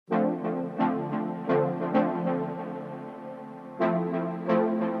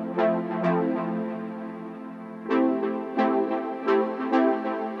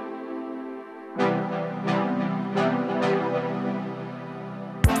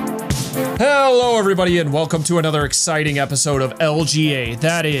Hello, everybody, and welcome to another exciting episode of LGA.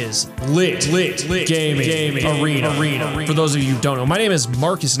 That is Lit Gaming Arena. For those of you who don't know, my name is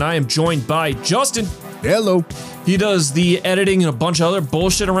Marcus, and I am joined by Justin. Hello. He does the editing and a bunch of other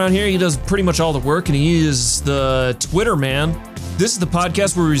bullshit around here. He does pretty much all the work, and he is the Twitter man. This is the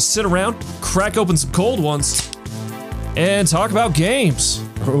podcast where we sit around, crack open some cold ones, and talk about games.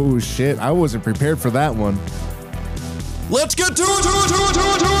 Oh shit, I wasn't prepared for that one. Let's get to it.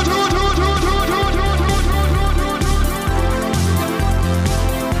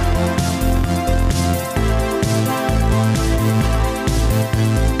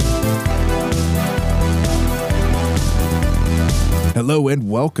 Hello and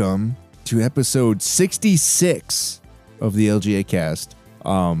welcome to episode 66 of the LGA cast.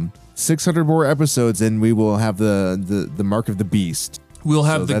 600 more episodes and we will have the mark of the beast. We'll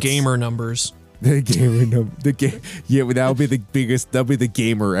have the gamer numbers. The gamer number. Yeah, that'll be the biggest. That'll be the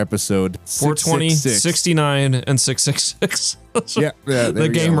gamer episode. 420, 69, and 666. Yeah, the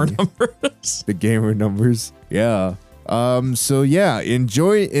gamer numbers. The gamer numbers. Yeah. So yeah,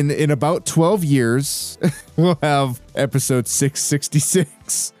 enjoy. In about 12 years, we'll have episode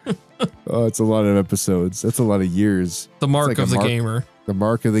 666. Oh, it's a lot of episodes. That's a lot of years. The mark of the gamer. The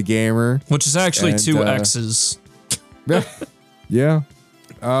mark of the gamer. Which is actually two X's. Yeah.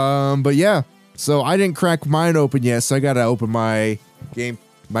 But yeah. So I didn't crack mine open yet, so I gotta open my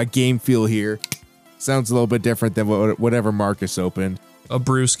game feel here. Sounds a little bit different than whatever Marcus opened. A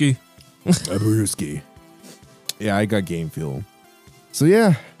brewski. A brewski. Yeah, I got game feel. So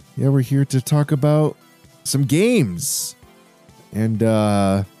yeah, we're here to talk about some games. And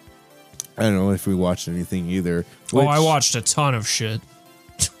I don't know if we watched anything either. I watched a ton of shit.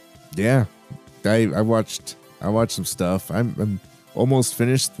 Yeah. I watched some stuff. I'm almost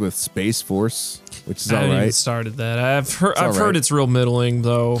finished with Space Force, which is all right. I haven't even started that. I've heard it's real middling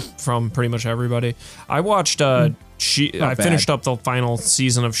though from pretty much everybody. I watched I finished up the final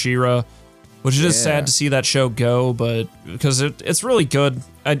season of She-Ra, which is sad to see that show go, but because it's really good.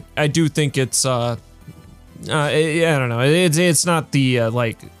 I do think it's I don't know. It's not the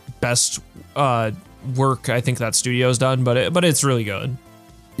like best work I think that studio's done, but it's really good.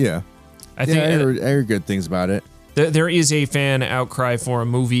 Yeah. I heard good things about it. There is a fan outcry for a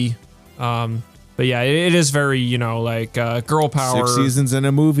movie, but yeah, it is very, like girl power. 6 seasons in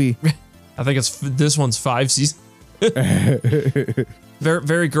a movie. I think this one's 5 seasons. very,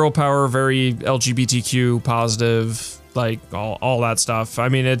 very girl power, very LGBTQ positive, like all that stuff. I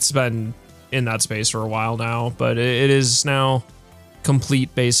mean, it's been in that space for a while now, but it is now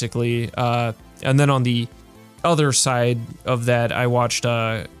complete basically. And then on the other side of that, I watched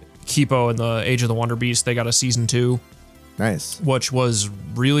Kipo and the Age of the Wonder Beast. They got a season 2. Nice. Which was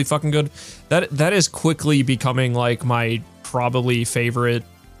really fucking good. That is quickly becoming like my probably favorite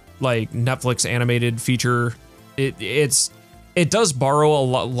like Netflix animated feature. It does borrow a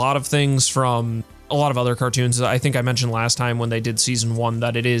lot of things from a lot of other cartoons. I think I mentioned last time when they did season 1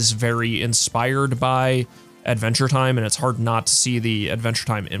 that it is very inspired by Adventure Time, and it's hard not to see the Adventure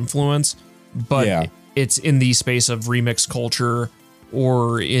Time influence. But it's in the space of remix culture,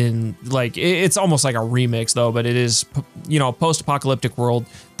 or in like it's almost like a remix though, but it is post-apocalyptic world.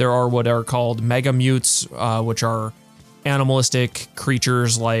 There are what are called mega mutes, which are animalistic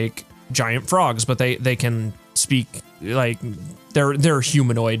creatures like giant frogs, but they can speak, like they're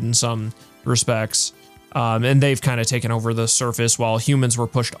humanoid in some respects, and they've kind of taken over the surface while humans were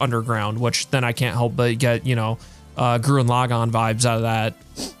pushed underground, which then I can't help but get Gurren Lagann vibes out of that.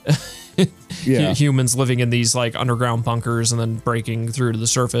 Humans living in these like underground bunkers and then breaking through to the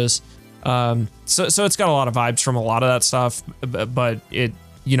surface. So it's got a lot of vibes from a lot of that stuff, but it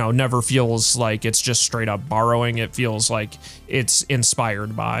never feels like it's just straight up borrowing. It feels like it's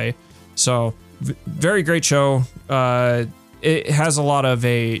inspired by. So very great show. It has a lot of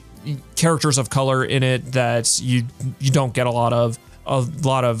characters of color in it that you don't get a lot of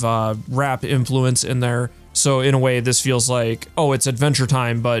rap influence in there. So in a way, this feels like, it's Adventure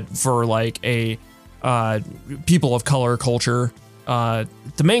Time, but for like a people of color culture. The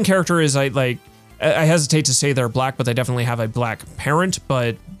main character is I hesitate to say they're black, but they definitely have a black parent,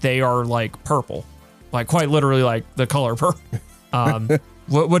 but they are like purple, like quite literally like the color purple,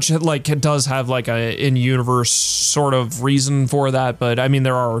 which like does have like a in-universe sort of reason for that. But I mean,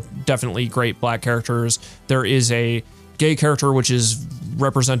 there are definitely great black characters. There is a gay character, which is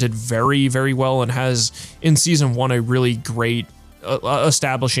represented very, very well and has in season 1 a really great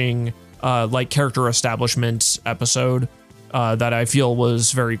establishing like character establishment episode that I feel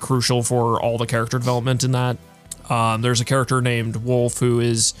was very crucial for all the character development in that. There's a character named Wolf who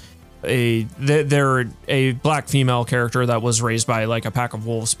is they're a black female character that was raised by like a pack of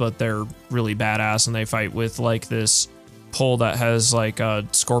wolves, but they're really badass and they fight with like this pole that has like a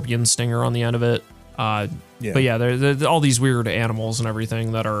scorpion stinger on the end of it. But yeah, they're all these weird animals and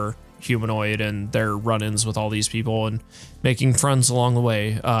everything that are humanoid, and their run-ins with all these people and making friends along the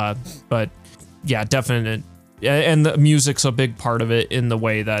way. But yeah, definite. And the music's a big part of it in the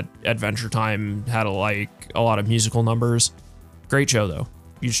way that Adventure Time had a lot of musical numbers. Great show though.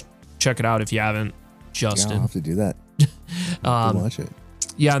 You should check it out if you haven't. Justin, yeah, I'll have to do that. Watch it.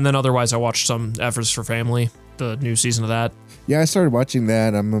 Yeah, and then otherwise I watched some Efforts for Family, the new season of that. Yeah, I started watching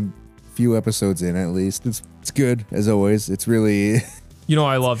that. I'm a few episodes in at least. It's good as always. It's really. You know,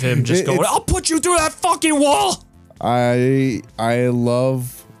 I love him just going, "I'll put you through that fucking wall." I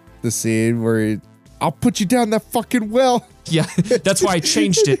love the scene where I'll put you down that fucking well. Yeah, that's why I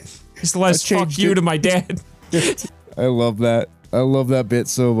changed it. It's the last fuck you to my dad. I love that. I love that bit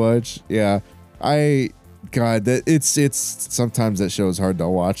so much. Yeah. God, that it's sometimes that show is hard to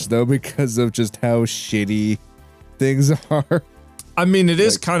watch though because of just how shitty things are. I mean, it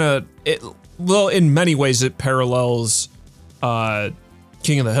is kind of well, in many ways it parallels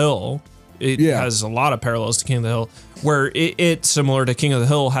King of the Hill. It has a lot of parallels to King of the Hill, where it similar to King of the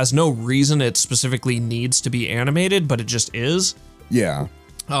Hill has no reason it specifically needs to be animated, but it just is. Yeah.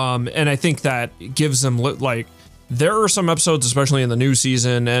 And I think that gives them like, there are some episodes, especially in the new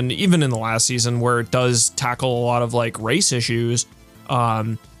season and even in the last season, where it does tackle a lot of like race issues,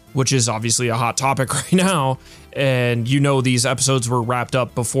 which is obviously a hot topic right now. And you know, these episodes were wrapped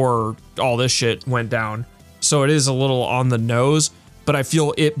up before all this shit went down. So it is a little on the nose, but I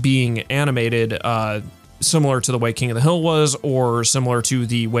feel it being animated, similar to the way King of the Hill was, or similar to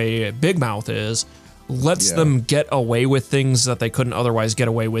the way Big Mouth is, lets them get away with things that they couldn't otherwise get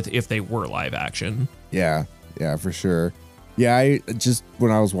away with if they were live action. Yeah, for sure. Yeah, I just,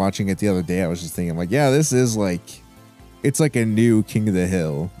 when I was watching it the other day, I was just thinking like, yeah, this is like, it's like a new King of the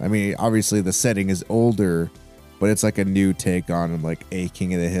Hill. I mean, obviously the setting is older, but it's like a new take on like a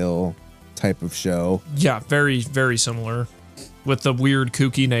King of the Hill type of show. Yeah, very, very similar. With the weird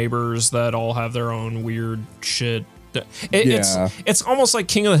kooky neighbors that all have their own weird shit. It's almost like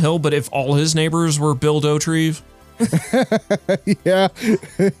King of the Hill, but if all his neighbors were Bill Dauterive. Yeah.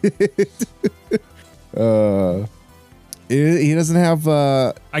 He doesn't have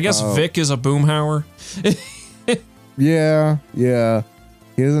I guess Vic is a boomhauer. Yeah.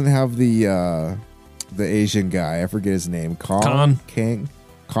 He doesn't have the Asian guy. I forget his name. Khan.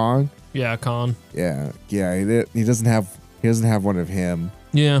 Yeah, Khan. Yeah. He doesn't have one of him.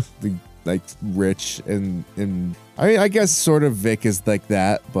 Yeah. The like rich and I guess sort of Vic is like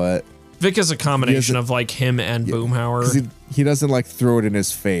that, but Vic is a combination of like him and Boomhauer. He doesn't like throw it in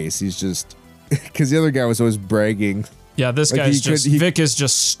his face. He's just because the other guy was always bragging. Yeah, this guy's Vic is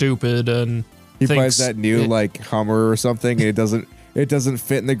just stupid and he buys that new like Hummer or something and it doesn't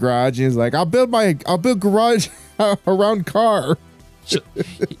fit in the garage. And he's like, I'll build garage around car.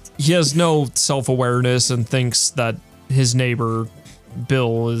 He has no self-awareness and thinks that his neighbor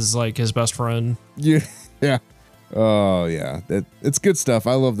Bill is like his best friend. Yeah. Oh yeah, it's good stuff.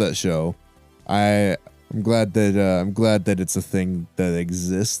 I love that show. I'm glad that it's a thing that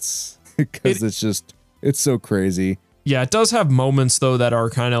exists because it's so crazy. Yeah, it does have moments though that are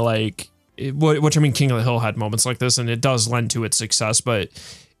kind of like, which I mean, King of the Hill had moments like this, and it does lend to its success, but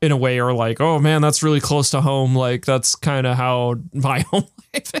in a way are like, oh man, that's really close to home. Like that's kind of how my home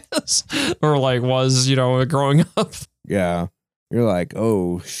life is, or like was, growing up. Yeah, you're like,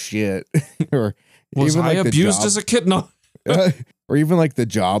 oh shit, or was even I like abused as a kid? No, or even like the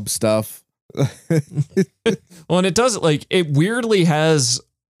job stuff. Well, and it does like it weirdly has.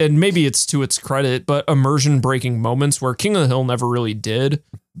 And maybe it's to its credit, but immersion breaking moments where King of the Hill never really did,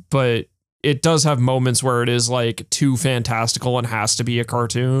 but it does have moments where it is like too fantastical and has to be a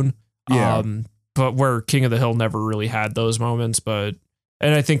cartoon. Yeah. But where King of the Hill never really had those moments. And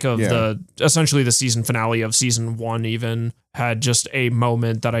I think of essentially the season finale of season 1 even had just a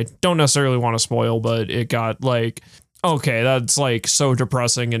moment that I don't necessarily want to spoil, but it got like, okay, that's like so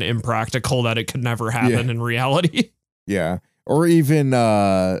depressing and impractical that it could never happen in reality. Yeah. Or even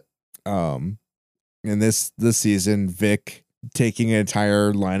in this season, Vic taking an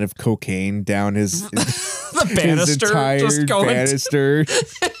entire line of cocaine down his the banister, his entire just going banister.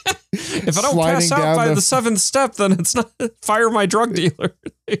 If I don't pass out by the 7th step, then it's not fire my drug dealer.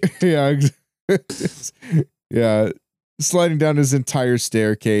 Yeah, sliding down his entire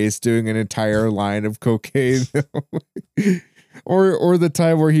staircase, doing an entire line of cocaine. or the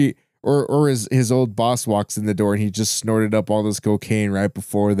time where he. Or his old boss walks in the door and he just snorted up all this cocaine right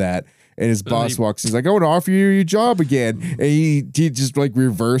before that. And his boss walks. He's like, I want to offer you your job again. And he just like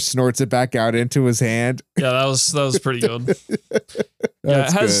reverse snorts it back out into his hand. Yeah, that was pretty good. Yeah,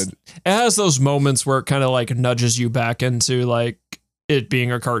 it has those moments where it kind of like nudges you back into like it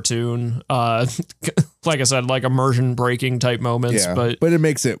being a cartoon. Like I said, like immersion breaking type moments. Yeah, but it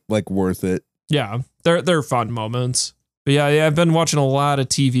makes it like worth it. Yeah, they're fun moments. But yeah, I've been watching a lot of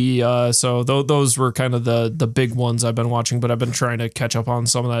TV. So those were kind of the big ones I've been watching. But I've been trying to catch up on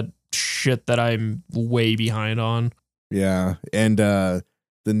some of that shit that I'm way behind on. Yeah, and the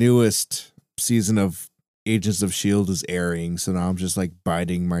newest season of Agents of S.H.I.E.L.D. is airing, so now I'm just like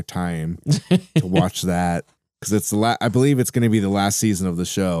biding my time to watch that because it's I believe it's going to be the last season of the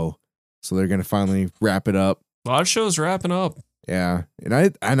show, so they're going to finally wrap it up. A lot of shows wrapping up. Yeah, and I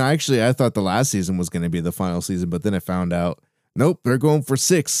thought the last season was going to be the final season, but then I found out nope, they're going for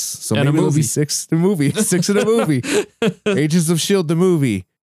 6, so and maybe it'll be 6 in the movie, 6 in the movie. Agents of S.H.I.E.L.D. the movie,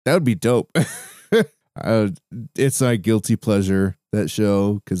 that would be dope. It's my guilty pleasure, that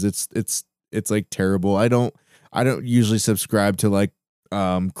show, because it's like terrible. I don't usually subscribe to like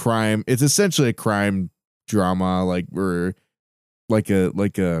crime. It's essentially a crime drama, like or like a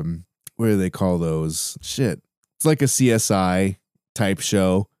what do they call those? Shit. It's like a CSI type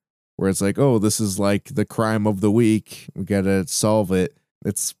show where it's like, oh, this is like the crime of the week. We gotta solve it.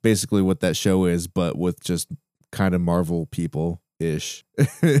 It's basically what that show is, but with just kind of Marvel people ish.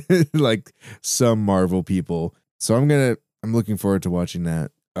 Like some Marvel people. So I'm looking forward to watching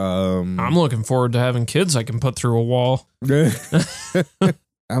that. I'm looking forward to having kids I can put through a wall. I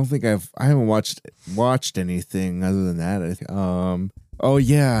don't think I haven't watched anything other than that. Oh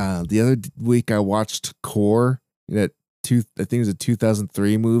yeah, the other week I watched Core, I think it was a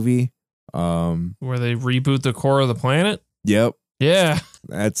 2003 movie. Where they reboot the core of the planet? Yep. Yeah.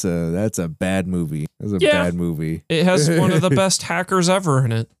 That's a bad movie. That's a bad movie. It has one of the best hackers ever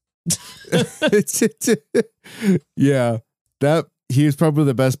in it. Yeah. He was probably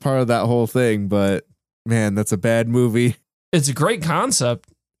the best part of that whole thing, but man, that's a bad movie. It's a great concept.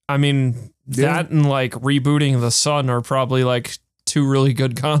 I mean, that and like rebooting the sun are probably like 2 really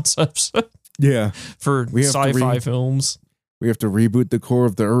good concepts. Yeah. For sci-fi films. We have to reboot the core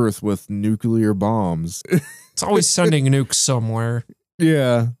of the Earth with nuclear bombs. It's always sending nukes somewhere.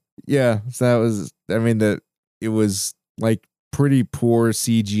 Yeah. Yeah. So it was like pretty poor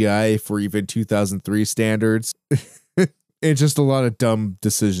CGI for even 2003 standards. It's just a lot of dumb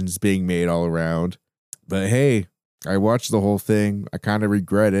decisions being made all around. But hey, I watched the whole thing. I kind of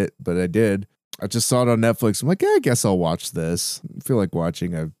regret it, but I did. I just saw it on Netflix. I'm like, I guess I'll watch this. I feel like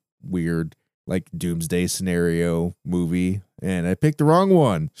watching a weird like doomsday scenario movie, and I picked the wrong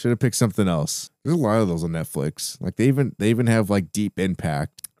one. Should have picked something else. There's a lot of those on Netflix. Like they even have like Deep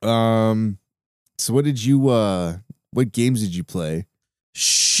Impact. So what games did you play?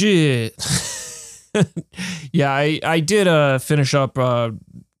 Shit. Yeah, I did finish up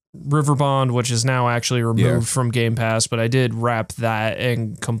Riverbond, which is now actually removed from Game Pass, but I did wrap that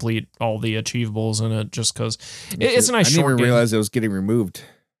and complete all the achievables in it just because it's a nice short game. I didn't even realize it was getting removed.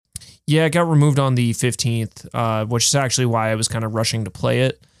 Yeah, it got removed on the 15th, which is actually why I was kind of rushing to play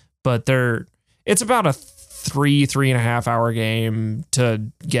it. But it's about a 3.5 hour game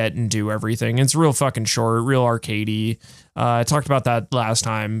to get and do everything. It's real fucking short, real arcadey. I talked about that last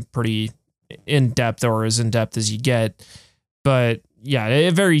time, pretty in depth, or as in depth as you get. But yeah, a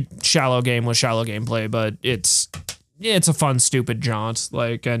very shallow game with shallow gameplay, but it's a fun, stupid jaunt.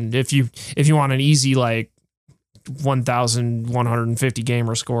 Like, and if you want an easy like 1,150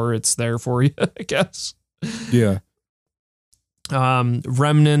 gamer score, it's there for you, I guess. Yeah.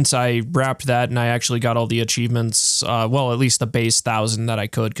 Remnant, I wrapped that and I actually got all the achievements. Well, at least the base 1,000 that I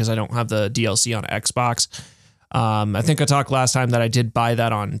could, because I don't have the DLC on Xbox. I think I talked last time that I did buy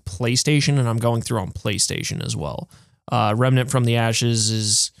that on PlayStation, and I'm going through on PlayStation as well. Remnant from the Ashes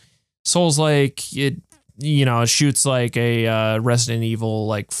is Souls-like. It shoots like a Resident Evil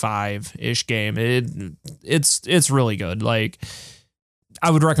like 5-ish game. It's really good. Like, I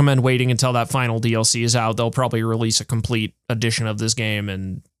would recommend waiting until that final DLC is out. They'll probably release a complete edition of this game,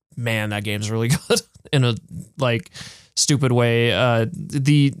 and man, that game's really good in a like stupid way.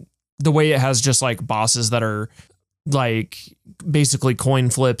 The way it has just like bosses that are like basically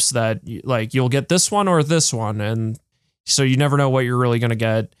coin flips that like you'll get this one or this one, and so you never know what you're really gonna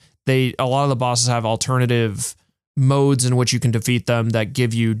get. A lot of the bosses have alternative modes in which you can defeat them that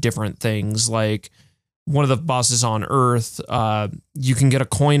give you different things. Like one of the bosses on Earth, you can get a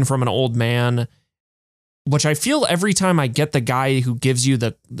coin from an old man, which I feel every time I get the guy who gives you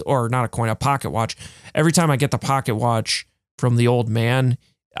or not a coin, a pocket watch. Every time I get the pocket watch from the old man,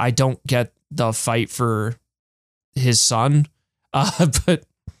 I don't get the fight for his son. But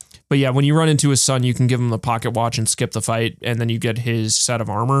But yeah, when you run into his son, you can give him the pocket watch and skip the fight, and then you get his set of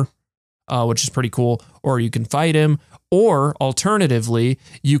armor, which is pretty cool. Or you can fight him, or alternatively,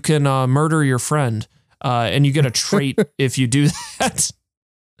 you can murder your friend, and you get a trait if you do that.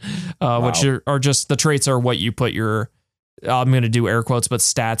 Which are just the traits are what you put your I'm going to do air quotes, but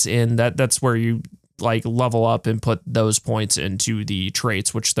stats in that's where you like level up and put those points into the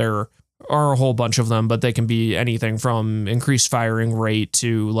traits, which there are a whole bunch of them, but they can be anything from increased firing rate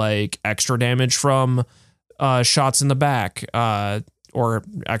to like extra damage from shots in the back, or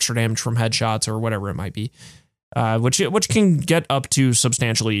extra damage from headshots or whatever it might be. Which can get up to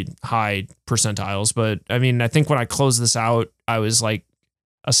substantially high percentiles. But I mean, I think when I closed this out, I was like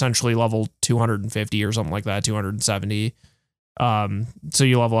essentially level 250 or something like that, 270. So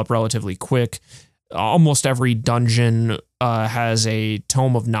you level up relatively quick. Almost every dungeon has a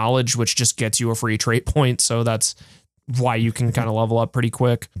Tome of Knowledge, which just gets you a free trait point. So that's why you can kind of level up pretty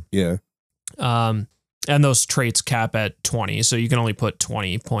quick. Yeah. And those traits cap at 20. So you can only put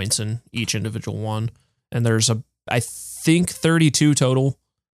 20 points in each individual one. And there's I think 32 total.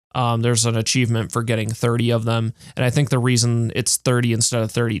 There's an achievement for getting 30 of them. And I think the reason it's 30 instead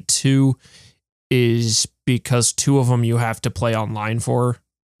of 32 is because 2 of them you have to play online for,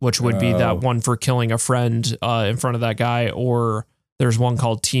 which would be that one for killing a friend in front of that guy. Or there's one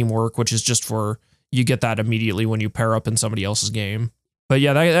called Teamwork, which is just for you get that immediately when you pair up in somebody else's game. But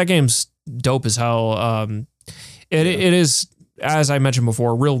yeah, that game's dope as hell. It is, as I mentioned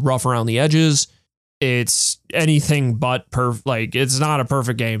before, real rough around the edges. It's anything but like it's not a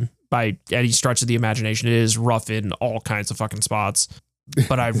perfect game by any stretch of the imagination. It is rough in all kinds of fucking spots.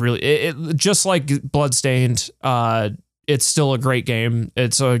 But I really, it just like Bloodstained, it's still a great game.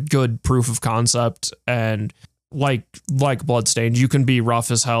 It's a good proof of concept, and like Bloodstained, you can be rough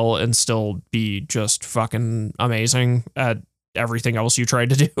as hell and still be just fucking amazing at everything else you tried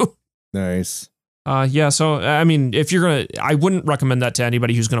to do. Nice. Yeah, so I mean, if you're gonna, I wouldn't recommend that to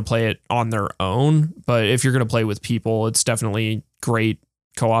anybody who's gonna play it on their own. But if you're gonna play with people, it's definitely great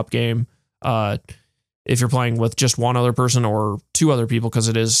co-op game. If you're playing with just one other person or 2 other people, because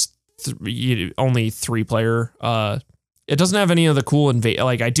it is only 3 player. It doesn't have any of the cool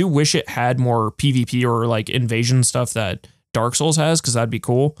like I do wish it had more PvP or like invasion stuff that Dark Souls has, because that'd be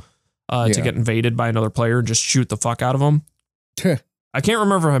cool. To get invaded by another player and just shoot the fuck out of them. I can't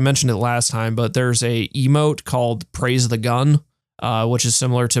remember if I mentioned it last time, but there's a emote called Praise the Gun, which is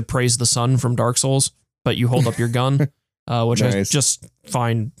similar to Praise the Sun from Dark Souls, but you hold up your gun, which nice. I just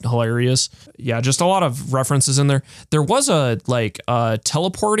find hilarious. Yeah, just a lot of references in there. There was a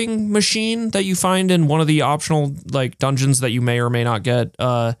teleporting machine that you find in one of the optional like dungeons that you may or may not get.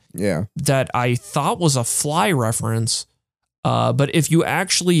 That I thought was a Fly reference. But if you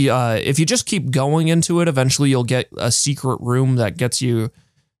actually, if you just keep going into it, eventually you'll get a secret room that gets you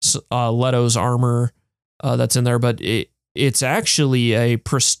Leto's armor that's in there. But it's actually a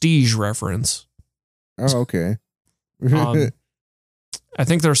Prestige reference. Oh, okay. I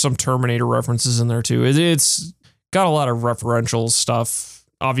think there's some Terminator references in there too. It's got a lot of referential stuff.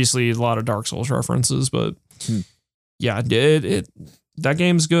 Obviously, a lot of Dark Souls references, but yeah, that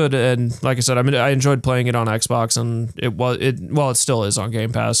game's good. And like I said, I mean, I enjoyed playing it on Xbox, and it still is on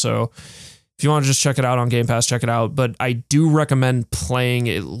Game Pass. So if you want to just check it out on Game Pass, check it out. But I do recommend playing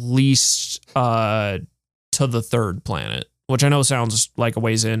at least to the 3rd planet, which I know sounds like a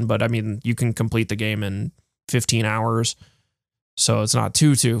ways in, but I mean, you can complete the game in 15 hours. So it's not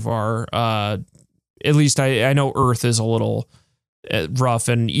too far. At least I know Earth is a little rough,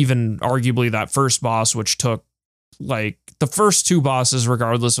 and even arguably that first boss, which took like the first 2 bosses,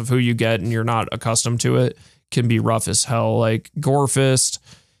 regardless of who you get and you're not accustomed to it, can be rough as hell. Like Gorefist,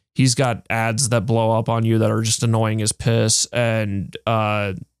 he's got ads that blow up on you that are just annoying as piss. And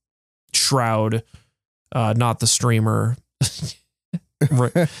Shroud, not the streamer,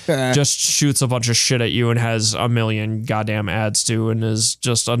 just shoots a bunch of shit at you and has a million goddamn ads too, and is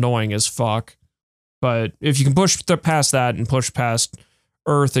just annoying as fuck. But if you can push past that and push past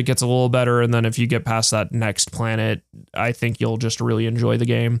Earth, it gets a little better. And then if you get past that next planet, I think you'll just really enjoy the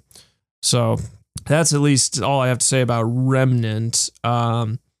game. So that's at least all I have to say about Remnant.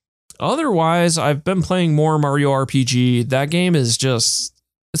 Otherwise, I've been playing more Mario RPG. That game is just,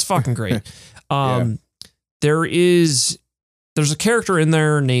 it's fucking great. There's a character in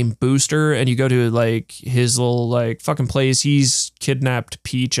there named Booster, and you go to like his little like fucking place. He's kidnapped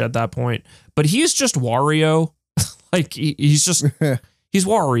Peach at that point, but he's just Wario. Like he's just he's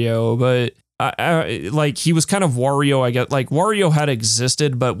Wario, but like he was kind of Wario. I get like Wario had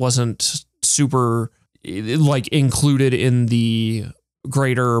existed, but wasn't super like included in the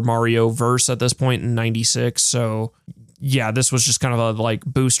greater Mario verse at this point in '96. So yeah, this was just kind of a like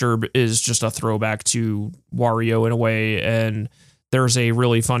Booster is just a throwback to Wario in a way. And there's a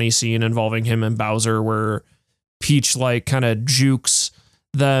really funny scene involving him and Bowser where Peach like kind of jukes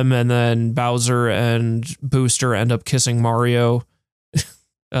them, and then Bowser and Booster end up kissing Mario.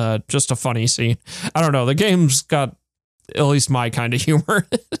 Just a funny scene. I don't know. The game's got at least my kind of humor.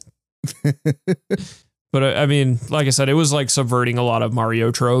 But I mean, like I said, it was like subverting a lot of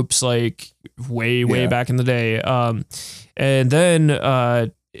Mario tropes, like way back in the day. And then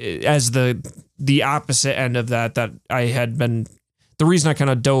as the opposite end of that I had been, the reason I kind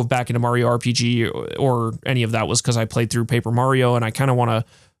of dove back into Mario RPG or any of that was because I played through Paper Mario, and I kind of want to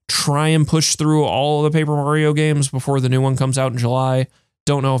try and push through all the Paper Mario games before the new one comes out in July.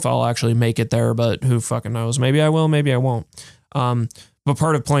 Don't know if I'll actually make it there, but who fucking knows? Maybe I will, maybe I won't. But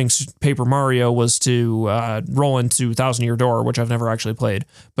part of playing Paper Mario was to roll into Thousand Year Door, which I've never actually played.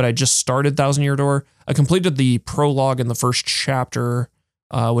 But I just started Thousand Year Door. I completed the prologue in the first chapter,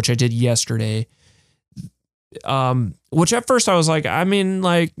 which I did yesterday. Which at first I was like,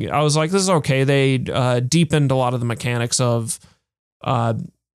 this is okay. They deepened a lot of the mechanics of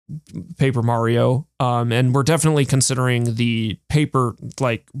Paper Mario, and we're definitely considering the paper,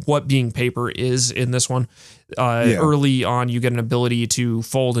 like what being paper is in this one. Early on, you get an ability to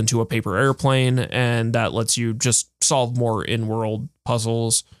fold into a paper airplane, and that lets you just solve more in-world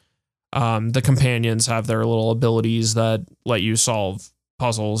puzzles. The companions have their little abilities that let you solve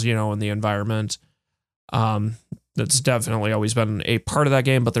puzzles, in the environment. That's definitely always been a part of that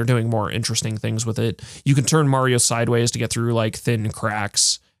game, but they're doing more interesting things with it. You can turn Mario sideways to get through like thin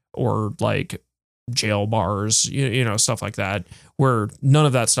cracks or like jail bars, stuff like that, where none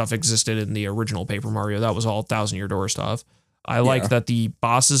of that stuff existed in the original Paper Mario. That was all Thousand Year Door stuff. I like that the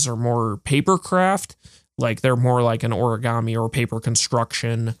bosses are more paper craft, like they're more like an origami or paper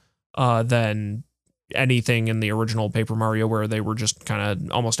construction than anything in the original Paper Mario, where they were just kind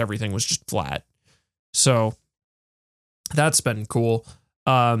of almost everything was just flat. So that's been cool.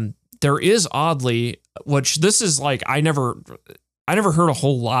 There is oddly, which this is like, I never heard a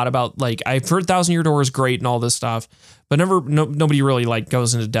whole lot about, like, I've heard Thousand Year Door is great and all this stuff, but nobody really like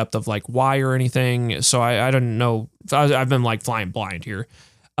goes into depth of like why or anything. So I didn't know. I've been like flying blind here.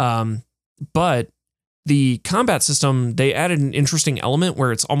 But the combat system, they added an interesting element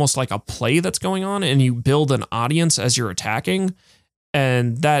where it's almost like a play that's going on, and you build an audience as you're attacking.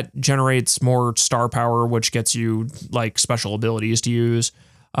 And that generates more star power, which gets you like special abilities to use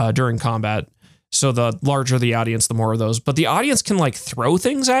during combat. So the larger the audience, the more of those. But the audience can like throw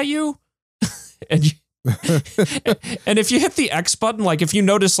things at you. and if you hit the X button, like if you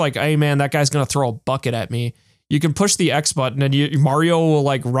notice like, hey man, that guy's going to throw a bucket at me, you can push the X button and Mario will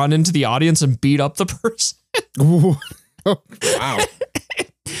like run into the audience and beat up the person. Wow.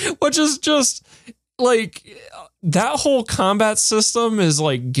 Which is just like, that whole combat system is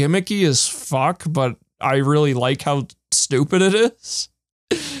like gimmicky as fuck, but I really like how stupid it is.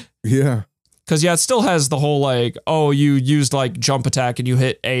 Yeah. Because, it still has the whole like, oh, you used like jump attack and you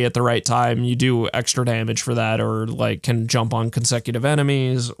hit A at the right time. You do extra damage for that, or like can jump on consecutive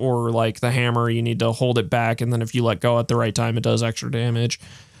enemies, or like the hammer, you need to hold it back. And then if you let go at the right time, it does extra damage.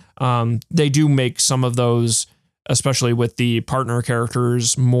 They do make some of those, especially with the partner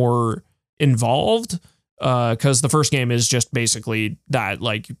characters, more involved. Because the first game is just basically that,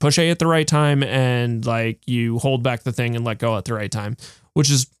 like you push A at the right time and like you hold back the thing and let go at the right time, which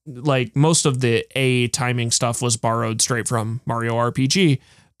is like most of the A timing stuff was borrowed straight from Mario RPG,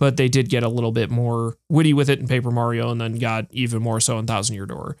 but they did get a little bit more witty with it in Paper Mario, and then got even more so in Thousand Year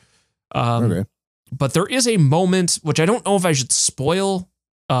Door. Okay. But there is a moment, which I don't know if I should spoil.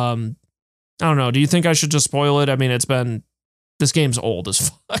 I don't know. Do you think I should just spoil it? I mean, this game's old as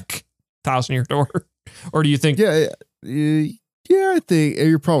fuck. Thousand Year Door. Or do you think? Yeah, I think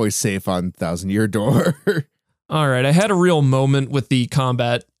you're probably safe on Thousand Year Door. All right, I had a real moment with the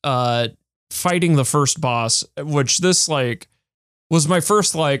combat, fighting the first boss, which this like was my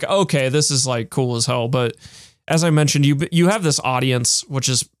first like, okay, this is like cool as hell. But as I mentioned, you have this audience, which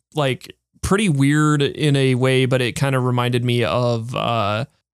is like pretty weird in a way, but it kind of reminded me of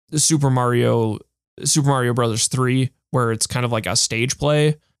Super Mario Brothers 3, where it's kind of like a stage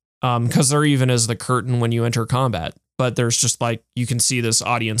play. Because there even is the curtain when you enter combat, but there's just like, you can see this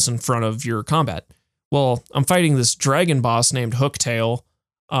audience in front of your combat. Well, I'm fighting this dragon boss named Hooktail,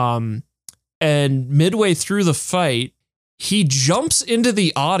 and midway through the fight, he jumps into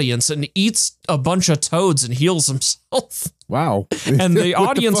the audience and eats a bunch of toads and heals himself. Wow. And the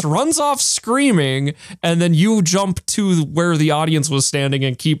audience runs off screaming, and then you jump to where the audience was standing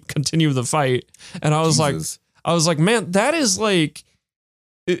and continue the fight. And I was like, man, that is like,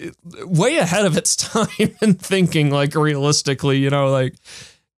 way ahead of its time and thinking like realistically, you know, like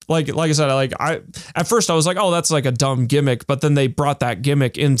I said, I at first I was like, oh, that's like a dumb gimmick, but then they brought that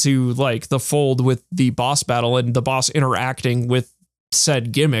gimmick into like the fold with the boss battle, and the boss interacting with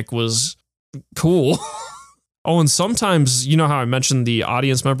said gimmick was cool. Oh, and sometimes, you know how I mentioned the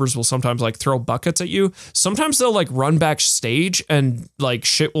audience members will sometimes like throw buckets at you? Sometimes they'll like run backstage and like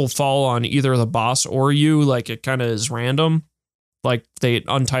shit will fall on either the boss or you. Like it kind of is random. Like they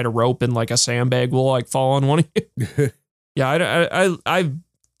untied a rope and like a sandbag will like fall on one of you. Yeah, I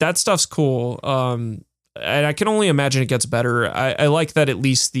that stuff's cool. And I can only imagine it gets better. I like that at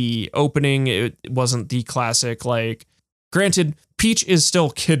least the opening, it wasn't the classic, like, granted, Peach is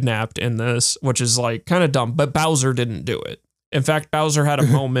still kidnapped in this, which is like kind of dumb, but Bowser didn't do it. In fact, Bowser had a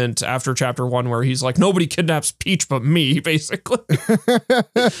moment after chapter 1 where he's like, nobody kidnaps Peach but me, basically.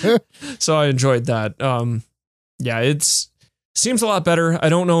 So I enjoyed that. Yeah, it's seems a lot better. I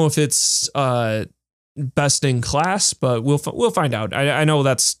don't know if it's best in class, but we'll find out. I know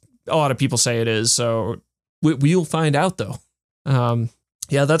that's a lot of people say it is, so we'll find out though.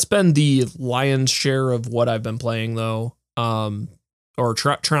 Yeah, that's been the lion's share of what I've been playing though. Or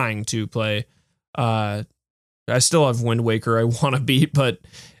trying to play. I still have Wind Waker I want to beat, but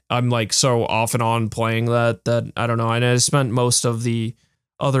I'm like so off and on playing that I don't know. And I spent most of the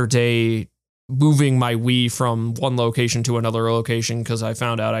other day moving my Wii from one location to another location because I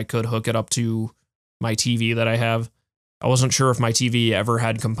found out I could hook it up to my TV that I have. I wasn't sure if my TV ever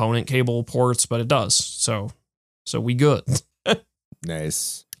had component cable ports, but it does. So we good.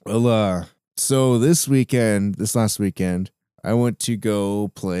 Nice. Well, so this last weekend, I went to go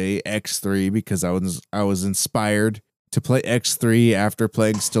play X3 because I was inspired to play X3 after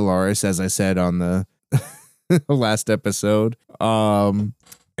playing Stellaris, as I said on the last episode.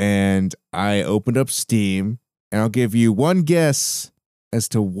 And I opened up Steam, and I'll give you one guess as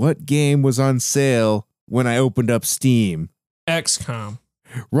to what game was on sale when I opened up Steam. XCOM.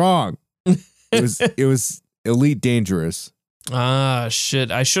 Wrong. It was Elite Dangerous. Ah,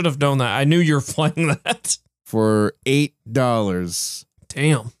 shit. I should have known that. I knew you were playing that. For $8.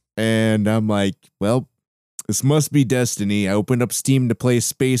 Damn. And I'm like, well, this must be destiny. I opened up Steam to play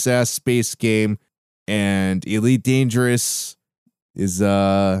space game, and Elite Dangerous is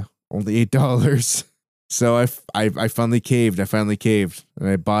only $8. So I finally caved. And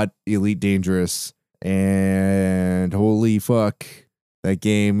I bought Elite Dangerous, and holy fuck, that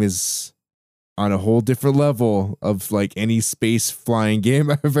game is on a whole different level of like any space flying game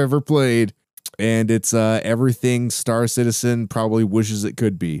I've ever played. And it's everything Star Citizen probably wishes it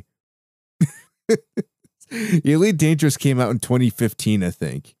could be. Elite Dangerous came out in 2015, I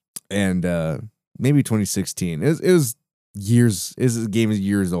think. And maybe 2016. It was years. The game is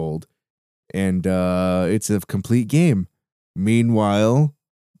years old. And it's a complete game. Meanwhile,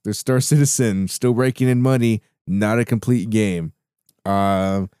 there's Star Citizen still raking in money, not a complete game.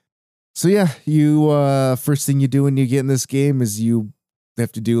 So yeah, you first thing you do when you get in this game is you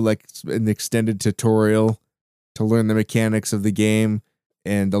have to do like an extended tutorial to learn the mechanics of the game,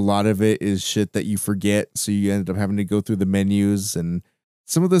 and a lot of it is shit that you forget, so you end up having to go through the menus, and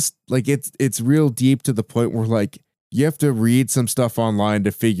some of this, like, it's real deep to the point where like you have to read some stuff online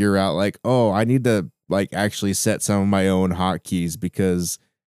to figure out like, oh, I need to like actually set some of my own hotkeys because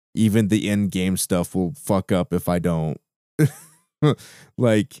even the end game stuff will fuck up if I don't.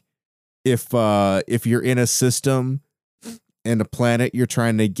 Like if you're in a system and a planet you're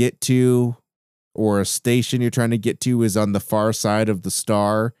trying to get to or a station you're trying to get to is on the far side of the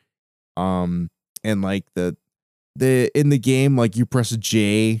star, and like the in the game, like you press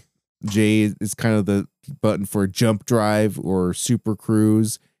J is kind of the button for jump drive, or super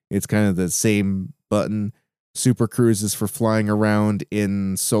cruise, it's kind of the same button. Super cruise is for flying around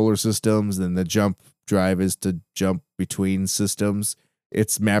in solar systems, and the jump drive is to jump between systems.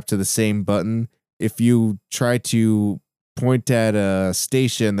 It's mapped to the same button. If you try to point at a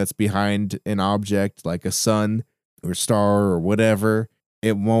station that's behind an object like a sun or star or whatever,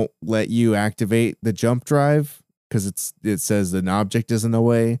 it won't let you activate the jump drive because it says an object is in the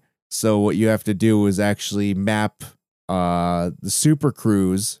way. So what you have to do is actually map the super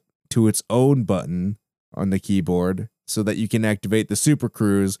cruise to its own button on the keyboard so that you can activate the super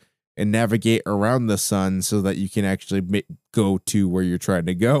cruise and navigate around the sun so that you can actually go to where you're trying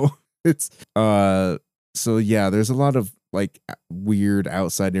to go. It's so yeah, there's a lot of like weird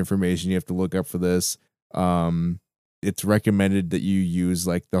outside information you have to look up for this. It's recommended that you use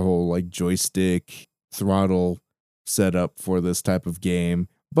like the whole like joystick throttle setup for this type of game,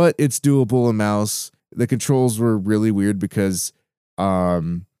 but it's doable in mouse. The controls were really weird because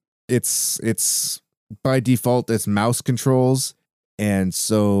it's by default it's mouse controls, And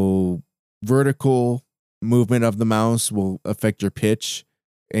so vertical movement of the mouse will affect your pitch.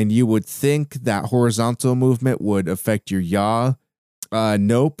 And you would think that horizontal movement would affect your yaw.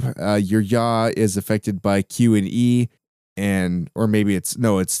 Nope. Your yaw is affected by Q and E, or maybe it's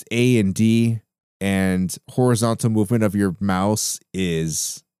A and D. And horizontal movement of your mouse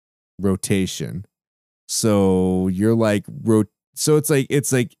is rotation. So you're like so it's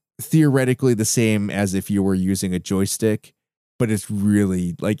like theoretically the same as if you were using a joystick, but it's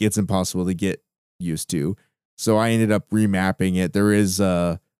really like it's impossible to get used to. So I ended up remapping it. There is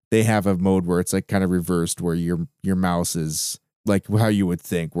they have a mode where it's like kind of reversed, where your mouse is like how you would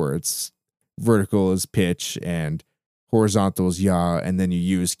think, where it's vertical is pitch and horizontal is yaw, and then you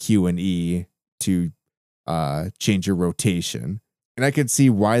use Q and E to change your rotation. And I could see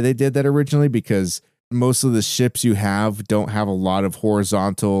why they did that originally, because most of the ships you have don't have a lot of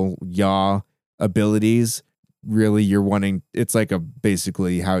horizontal yaw abilities. Really, you're wanting, it's like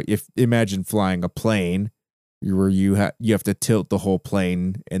basically how, if imagine flying a plane where you have to tilt the whole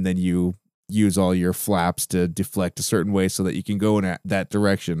plane, and then you use all your flaps to deflect a certain way so that you can go in that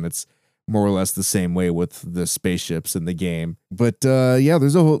direction. It's more or less the same way with the spaceships in the game. But yeah,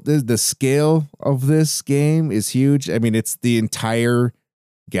 the scale of this game is huge. I mean, it's the entire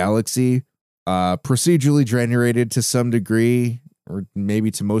galaxy, procedurally generated to some degree, or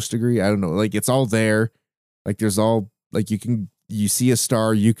maybe to most degree. I don't know. Like, it's all there. Like, there's all, like, you see a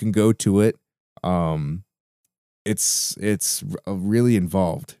star, you can go to it. It's really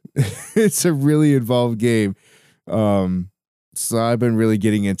involved. It's a really involved game. So I've been really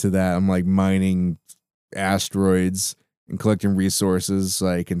getting into that. I'm like mining asteroids and collecting resources so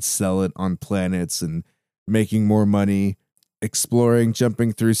I can sell it on planets and making more money, exploring,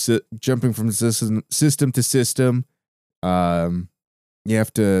 jumping from system to system. You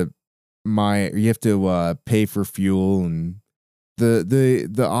have to pay for fuel, and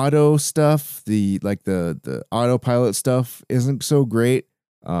the auto stuff, the autopilot stuff isn't so great.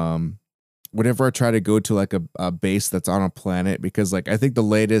 Whenever I try to go to like a base that's on a planet, because like I think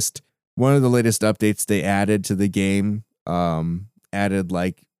one of the latest updates they added to the game added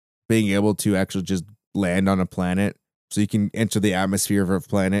like being able to actually just land on a planet, so you can enter the atmosphere of a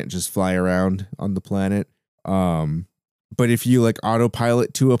planet and just fly around on the planet. But if you like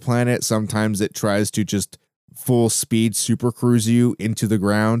autopilot to a planet, sometimes it tries to just full speed super cruise you into the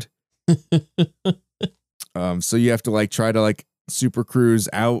ground. So you have to like try to like super cruise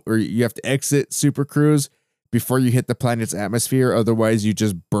out, or you have to exit super cruise before you hit the planet's atmosphere. Otherwise you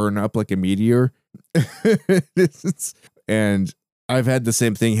just burn up like a meteor. And I've had the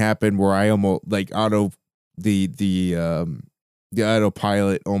same thing happen where I almost like the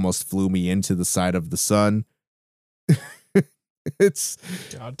autopilot almost flew me into the side of the sun. It's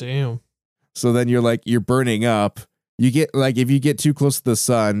goddamn. So then you're burning up. You get like, if you get too close to the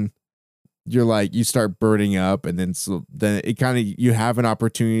sun, you're like, you start burning up, and then it kind of, you have an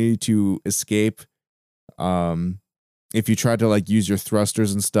opportunity to escape. If you try to like use your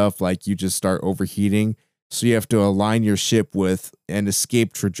thrusters and stuff, like you just start overheating. So you have to align your ship with an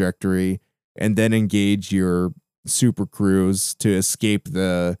escape trajectory, and then engage your super cruise to escape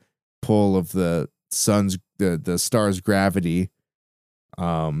the pull of the star's gravity.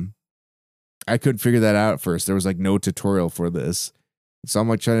 I couldn't figure that out at first. There was like no tutorial for this. So I'm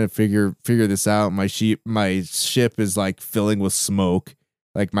like trying to figure this out. My ship is like filling with smoke.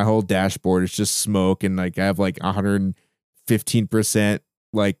 Like my whole dashboard is just smoke, and like I have like 115%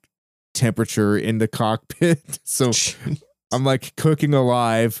 like temperature in the cockpit. So I'm like cooking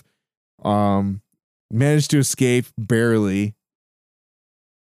alive. Managed to escape barely.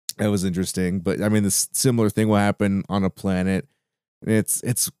 That was interesting, but I mean, this similar thing will happen on a planet. And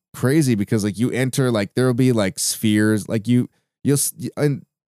it's crazy because like you enter, like there'll be like spheres, like and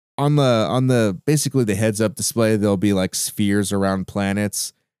on the basically the heads up display, there'll be like spheres around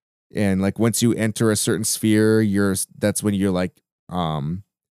planets, and like once you enter a certain sphere, that's when you're like the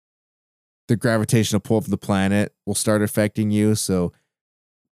gravitational pull of the planet will start affecting you. So,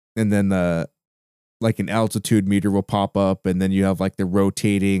 and then like an altitude meter will pop up, and then you have like the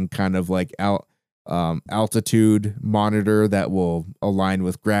rotating kind of like altitude monitor that will align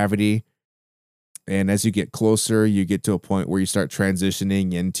with gravity. And as you get closer, you get to a point where you start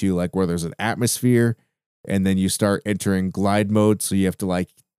transitioning into like where there's an atmosphere, and then you start entering glide mode. So you have to like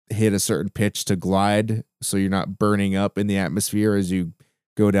hit a certain pitch to glide, so you're not burning up in the atmosphere as you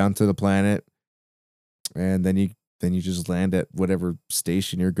go down to the planet. And then you just land at whatever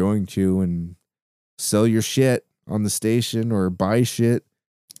station you're going to and sell your shit on the station or buy shit.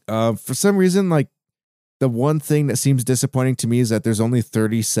 For some reason, like the one thing that seems disappointing to me is that there's only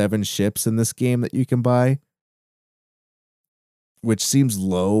 37 ships in this game that you can buy. which seems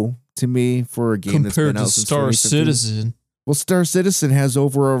low to me for a game that's been Compared to out since Star 2015. Citizen, Well, Star Citizen has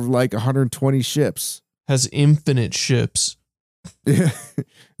over like 120 ships. has infinite ships. Yeah, there's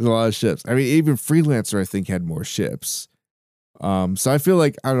a lot of ships. I mean, even Freelancer, I think, had more ships. So I feel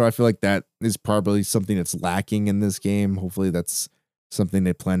like, I don't know, I feel like that is probably something that's lacking in this game. Hopefully that's something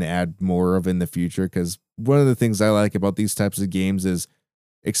they plan to add more of in the future, because one of the things I like about these types of games is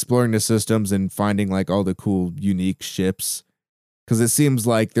exploring the systems and finding like all the cool, unique ships. Because it seems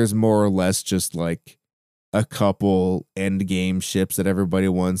like there's more or less just like a couple end game ships that everybody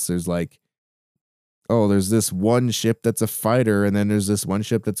wants. There's like, oh, there's this one ship that's a fighter, and then there's this one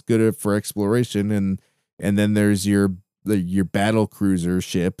ship that's good for exploration, and then there's your battle cruiser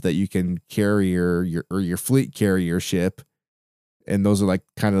ship that you can carry, your fleet carrier ship, and those are like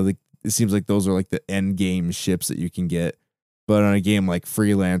kind of like, it seems like those are like the end game ships that you can get. But on a game like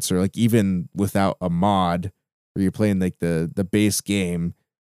Freelancer, like even without a mod, where you're playing like the base game,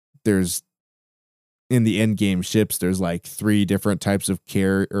 there's in the end game ships, there's like 3 different types of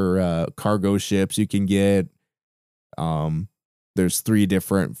cargo ships you can get. There's 3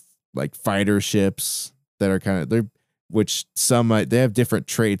 different like fighter ships that are which some they have different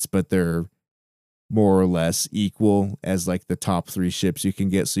traits, but they're more or less equal as like the top 3 ships you can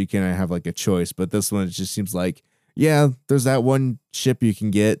get. So you can have like a choice, but this one, it just seems like, yeah, there's that one ship you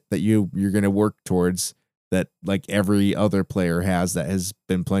can get that you're going to work towards, that like every other player has that has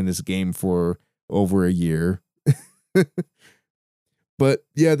been playing this game for over a year. But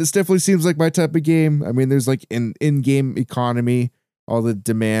yeah, this definitely seems like my type of game. I mean, there's like an in-game economy. All the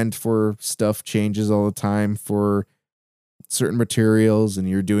demand for stuff changes all the time for certain materials, and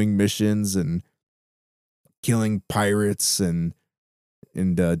you're doing missions and killing pirates and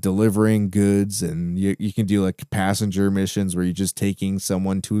delivering goods, and you can do like passenger missions where you're just taking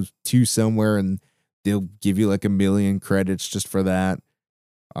someone to somewhere, and they'll give you like 1 million credits just for that.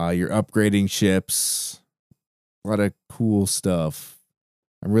 You're upgrading ships, a lot of cool stuff.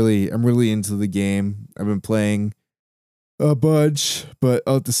 I'm really into the game. I've been playing a bunch, but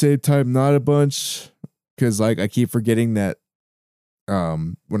at the same time not a bunch, because like I keep forgetting that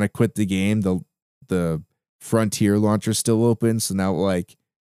when I quit the game, the Frontier launcher's still open, so now like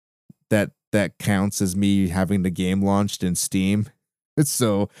that counts as me having the game launched in Steam.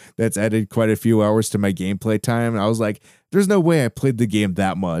 So that's added quite a few hours to my gameplay time. And I was like, there's no way I played the game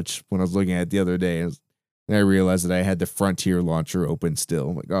that much when I was looking at it the other day. And I realized that I had the Frontier launcher open still.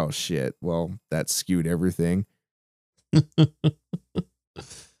 I'm like, oh shit. Well, that skewed everything.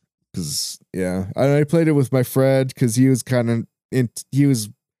 Because yeah, I played it with my friend because he was kind of he was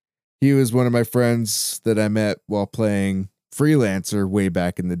one of my friends that I met while playing Freelancer way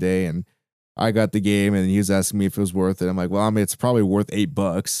back in the day, and I got the game, and he was asking me if it was worth it. I'm like, well, I mean, it's probably worth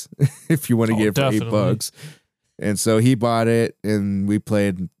 $8 if you want to get it for definitely. $8. And so he bought it, and we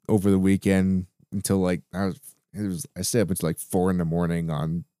played over the weekend until like I stayed up until like 4 a.m.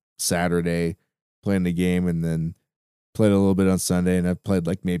 on Saturday playing the game, and then played a little bit on Sunday, and I've played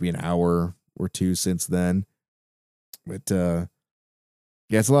like maybe an hour or 2 since then. But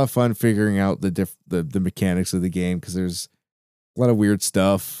yeah, it's a lot of fun figuring out the mechanics of the game, because there's a lot of weird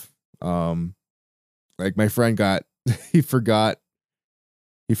stuff. Like my friend he forgot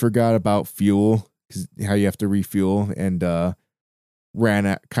about fuel, because how you have to refuel, and ran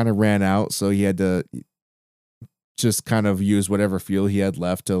out, so he had to just kind of use whatever fuel he had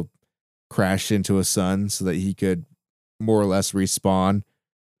left to crash into a sun so that he could more or less respawn,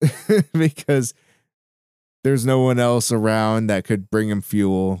 because there's no one else around that could bring him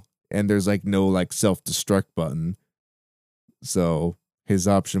fuel, and there's like no like self-destruct button. So his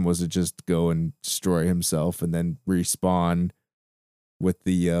option was to just go and destroy himself and then respawn with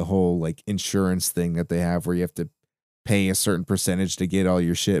the whole like insurance thing that they have, where you have to pay a certain percentage to get all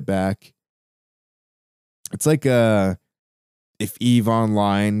your shit back. It's like if EVE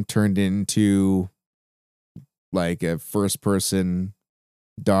Online turned into like a first person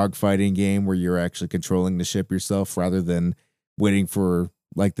dogfighting game where you're actually controlling the ship yourself rather than waiting for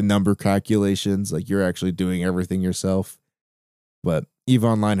like the number calculations, like you're actually doing everything yourself. But EVE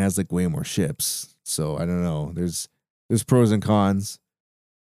Online has like way more ships, so I don't know. There's pros and cons.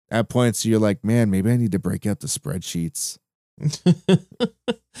 At points you're like, man, maybe I need to break out the spreadsheets.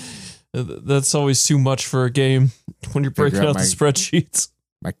 That's always too much for a game when you're breaking out the spreadsheets.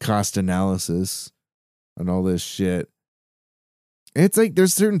 My cost analysis and all this shit. It's like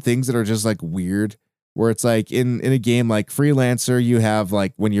there's certain things that are just like weird, where it's like in a game like Freelancer, you have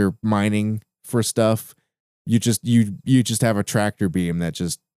like when you're mining for stuff, you just have a tractor beam that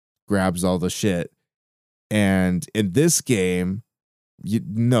just grabs all the shit. And in this game,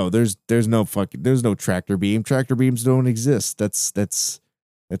 no, there's no tractor beam. Tractor beams don't exist. That's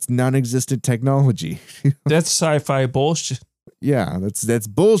non-existent technology. That's sci-fi bullshit. Yeah, that's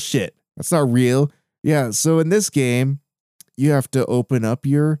bullshit. That's not real. Yeah, so in this game, you have to open up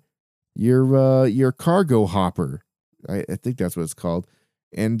your cargo hopper. I think that's what it's called.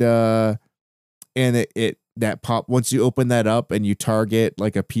 And it that pop once you open that up and you target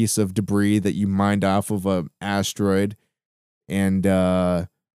like a piece of debris that you mined off of an asteroid and a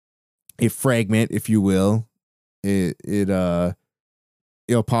fragment, if you will, it'll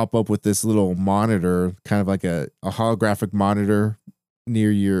pop up with this little monitor, kind of like a holographic monitor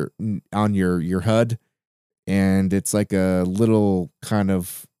near on your HUD, and it's like a little kind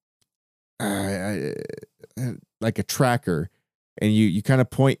of like a tracker, and you kind of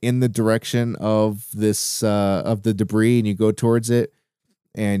point in the direction of this of the debris, and you go towards it,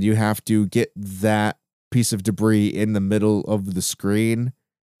 and you have to get that piece of debris in the middle of the screen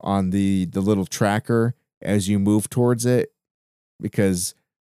on the little tracker as you move towards it, because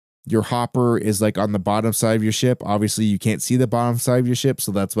your hopper is like on the bottom side of your ship. Obviously, you can't see the bottom side of your ship,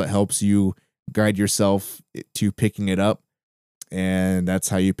 so that's what helps you guide yourself to picking it up, and that's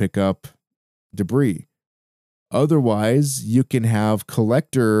how you pick up debris. Otherwise, you can have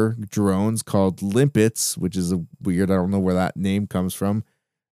collector drones called limpets, which is a weird, I don't know where that name comes from,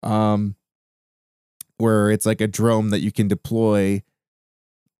 where it's like a drone that you can deploy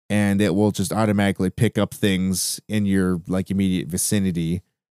and it will just automatically pick up things in your like immediate vicinity.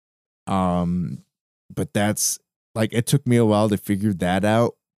 But that's like, it took me a while to figure that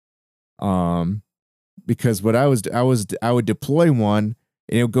out. Because what I would deploy one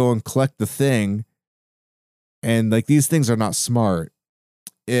and it would go and collect the thing. And like, these things are not smart.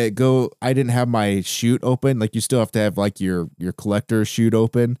 I didn't have my chute open. Like, you still have to have like your collector chute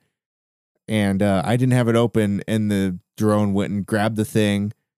open. And, I didn't have it open, and the drone went and grabbed the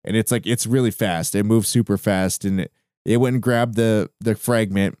thing, and it's really fast. It moves super fast, and it went and grabbed the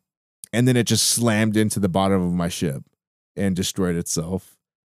fragment, and then it just slammed into the bottom of my ship and destroyed itself.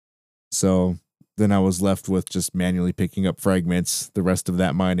 So then I was left with just manually picking up fragments the rest of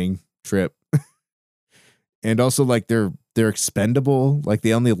that mining trip. And also, like, they're expendable. Like,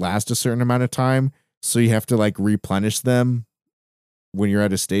 they only last a certain amount of time, so you have to like replenish them when you're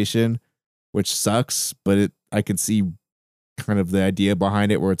at a station, which sucks. But I can see kind of the idea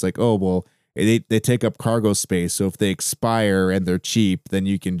behind it, where it's like, oh well, they take up cargo space, so if they expire and they're cheap, then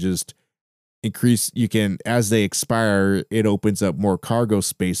you can just as they expire, it opens up more cargo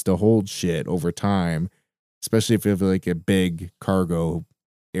space to hold shit over time, especially if you have like a big cargo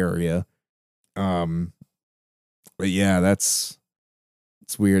area. But yeah, it's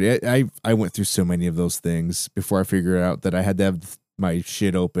weird. I went through so many of those things before I figured out that I had to have my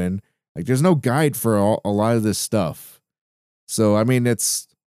shit open. Like, there's no guide for a lot of this stuff. So, I mean, it's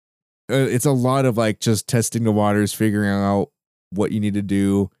a lot of like just testing the waters, figuring out what you need to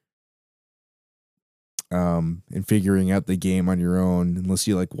do, and figuring out the game on your own, unless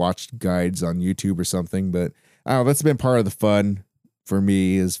you like watched guides on YouTube or something. But I don't know, that's been part of the fun for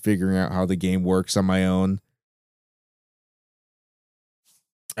me, is figuring out how the game works on my own.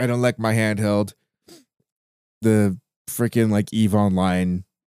 I don't like my handheld. The freaking like EVE Online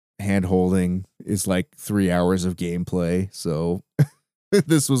hand holding is like 3 hours of gameplay. So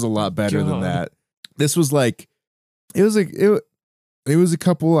this was a lot better than that. This was like, it was a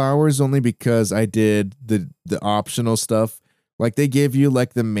couple hours only because I did the optional stuff. Like, they give you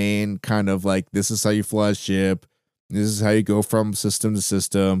like the main kind of like, this is how you fly a ship. This is how you go from system to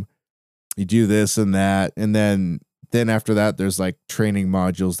system. You do this and that. And then after that, there's like training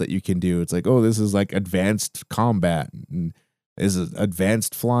modules that you can do. It's like, oh, this is like advanced combat and is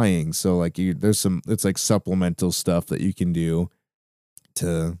advanced flying. So like it's like supplemental stuff that you can do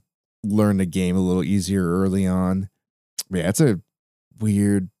to learn the game a little easier early on. Yeah, it's a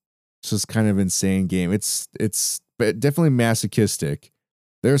weird, just kind of insane game. It's definitely masochistic.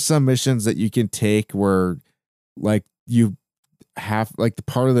 There are some missions that you can take where like you have like the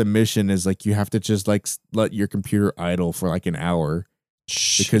part of the mission is like you have to just like let your computer idle for like an hour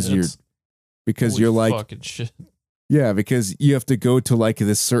because Holy you're like fucking shit. Yeah, because you have to go to like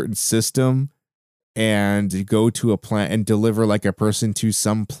this certain system and go to a planet and deliver like a person to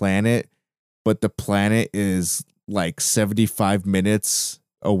some planet, but the planet is like 75 minutes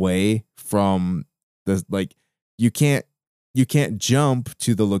away from the, like, you can't jump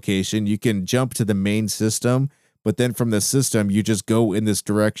to the location. You can jump to the main system, but then from the system, you just go in this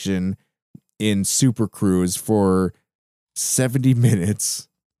direction in Super Cruise for 70 minutes.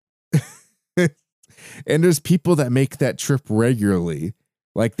 And there's people that make that trip regularly.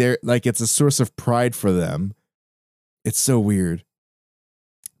 Like, it's a source of pride for them. It's so weird.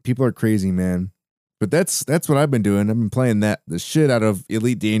 people are crazy, man. But that's what I've been doing. I've been playing the shit out of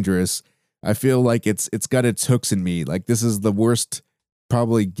Elite Dangerous. I feel like it's got its hooks in me. Like this is the worst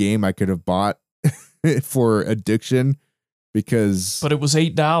probably game I could have bought for addiction because But it was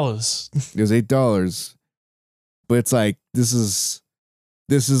 $8. it was $8. But it's like this is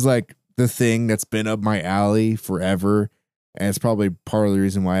like the thing that's been up my alley forever. And it's probably part of the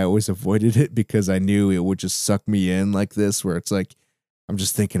reason why I always avoided it, because I knew it would just suck me in like this, where it's like I'm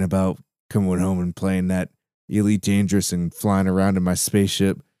just thinking about coming home and playing that Elite Dangerous and flying around in my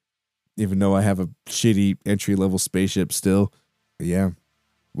spaceship, even though I have a shitty entry-level spaceship still. But yeah.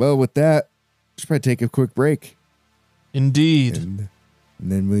 Well, with that, should probably take a quick break. Indeed. And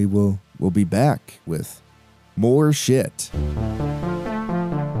then we'll be back with more shit.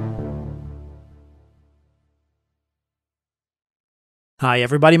 Hi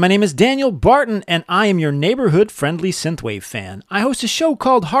everybody, my name is Daniel Barton and I am your neighborhood friendly synthwave fan. I host a show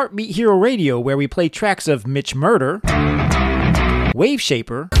called Heartbeat Hero Radio where we play tracks of Mitch Murder, Wave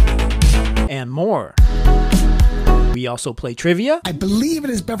Shaper, and more. We also play trivia. I believe it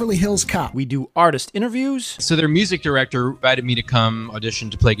is Beverly Hills Cop. We do artist interviews. So their music director invited me to come audition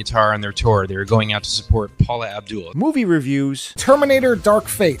to play guitar on their tour. They were going out to support Paula Abdul. Movie reviews. Terminator Dark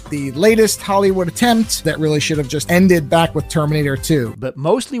Fate, the latest Hollywood attempt that really should have just ended back with Terminator 2. But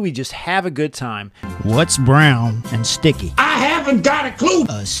mostly we just have a good time. What's brown and sticky? I haven't got a clue.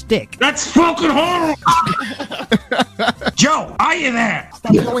 A stick. That's fucking horrible. Joe, are you there?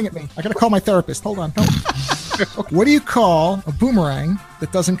 Stop yelling at me. I gotta call my therapist. Hold on. Okay. What do you call a boomerang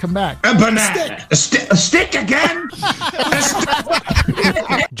that doesn't come back? A banana. A stick again?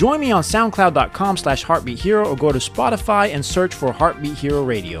 Join me on soundcloud.com/heartbeathero or go to Spotify and search for Heartbeat Hero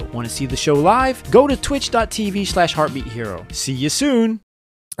Radio. Want to see the show live? Go to twitch.tv/heartbeathero. See you soon.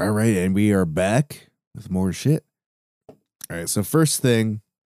 All right, and we are back with more shit. All right, so first thing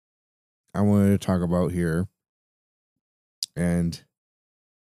I wanted to talk about here, and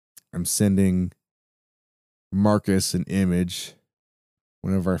I'm sending Marcus an image.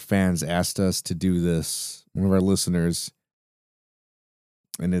 One of our fans asked us to do this, one of our listeners,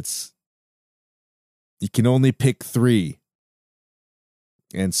 and it's, you can only pick 3.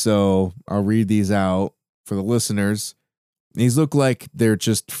 And so I'll read these out for the listeners. These look like they're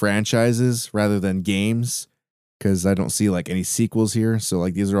just franchises rather than games, because I don't see like any sequels here. So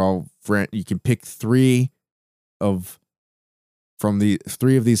like these are all you can pick 3 from the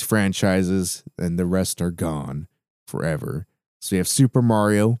 3 of these franchises, and the rest are gone forever. So you have Super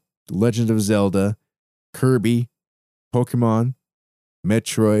Mario, The Legend of Zelda, Kirby, Pokemon,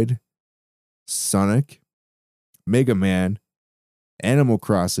 Metroid, Sonic, Mega Man, Animal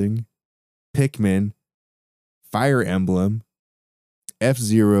Crossing, Pikmin, Fire Emblem,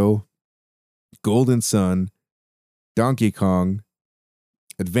 F-Zero, Golden Sun, Donkey Kong,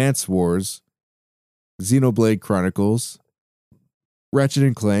 Advance Wars, Xenoblade Chronicles,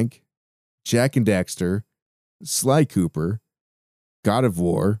 Ratchet & Clank, Jak and Daxter, Sly Cooper, God of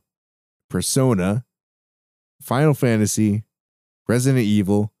War, Persona, Final Fantasy, Resident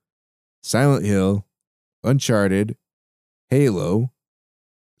Evil, Silent Hill, Uncharted, Halo,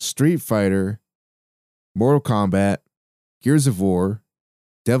 Street Fighter, Mortal Kombat, Gears of War,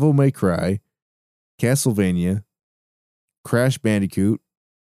 Devil May Cry, Castlevania, Crash Bandicoot,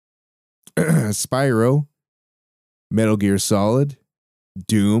 Spyro, Metal Gear Solid,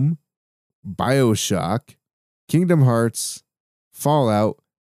 Doom, BioShock, Kingdom Hearts, Fallout,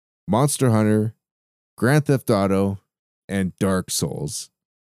 Monster Hunter, Grand Theft Auto, and Dark Souls.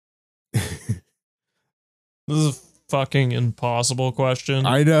 This is a fucking impossible question.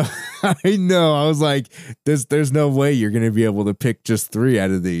 I know. I know. I was like, there's no way you're going to be able to pick just 3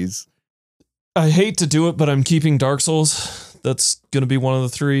 out of these. I hate to do it, but I'm keeping Dark Souls. That's going to be one of the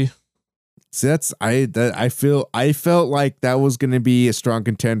 3. See, I felt like that was going to be a strong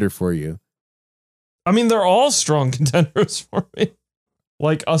contender for you. I mean, they're all strong contenders for me.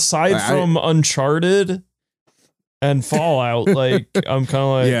 Like, aside from Uncharted and Fallout, like, I'm kind of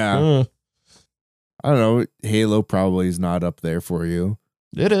like, yeah. I don't know. Halo probably is not up there for you.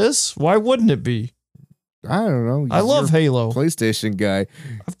 It is. Why wouldn't it be? I don't know. I love Halo. PlayStation guy.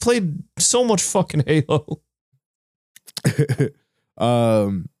 I've played so much fucking Halo.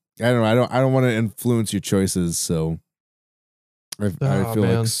 I don't want to influence your choices, so I feel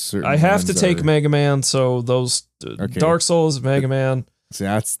man. like certain I have to ones take are, Mega Man, so those Okay. Dark Souls, Mega Man. See,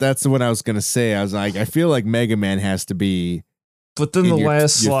 that's the one I was gonna say. I was like, I feel like Mega Man has to be. But then in the your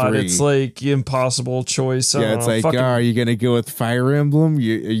last slot, 3. it's like impossible choice. Yeah, it's like, are you gonna go with Fire Emblem? Are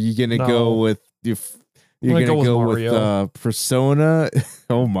you gonna go with you're gonna go with Mario. Persona?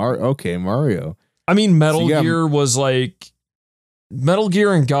 Oh, Okay, Mario. I mean, Metal So you got- Gear was like Metal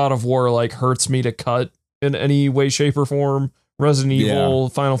Gear and God of War like hurts me to cut in any way, shape, or form. Resident Evil,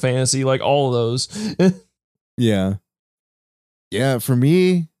 Final Fantasy, like all of those. Yeah. Yeah, for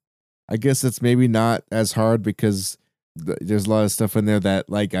me, I guess it's maybe not as hard because there's a lot of stuff in there that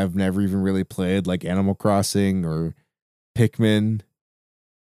like I've never even really played, like Animal Crossing or Pikmin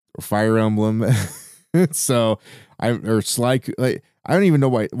or Fire Emblem. So or Sly, like I don't even know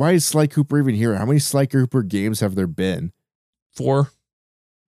why is Sly Cooper even here? How many Sly Cooper games have there been? 4.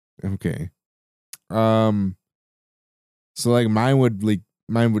 Okay. So like mine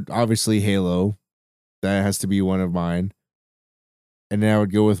would obviously Halo. That has to be one of mine. And then I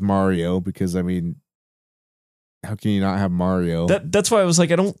would go with Mario because I mean, how can you not have Mario? That's why I was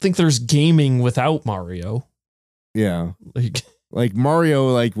like, I don't think there's gaming without Mario. Yeah. Like Mario,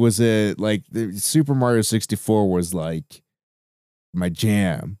 like was it like Super Mario 64 was like my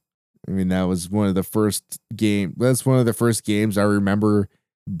jam. I mean, that was one of the first that's one of the first games I remember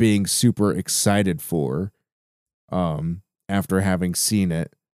being super excited for. After having seen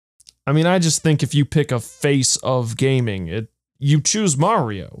it. I mean, I just think if you pick a face of gaming, you choose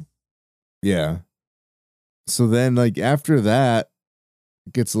Mario. Yeah. So then like after that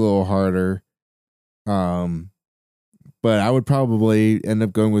it gets a little harder. But I would probably end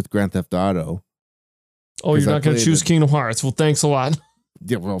up going with Grand Theft Auto. Oh, you're not going to choose Kingdom Hearts. Well, thanks a lot.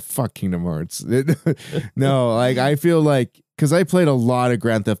 Yeah, well, fuck Kingdom Hearts. No, like I feel like because I played a lot of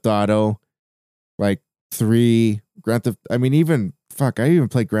Grand Theft Auto, like 3, Grand Theft. I mean, I even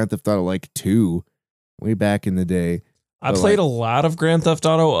played Grand Theft Auto like 2, way back in the day. I played a lot of Grand Theft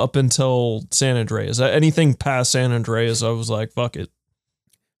Auto up until San Andreas. Anything past San Andreas, I was like, fuck it.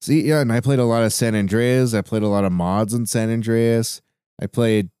 See, yeah, and I played a lot of San Andreas. I played a lot of mods in San Andreas. I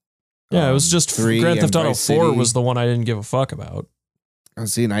played. Yeah, it was just 3 Grand Theft Auto 4 City. was the one I didn't give a fuck about.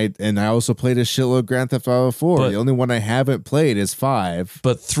 See, and I also played a shitload of Grand Theft Auto 4. The only one I haven't played is 5.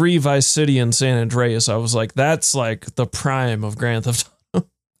 But 3, Vice City, and San Andreas, I was like, that's like the prime of Grand Theft Auto.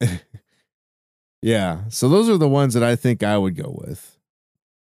 Yeah, so those are the ones that I think I would go with.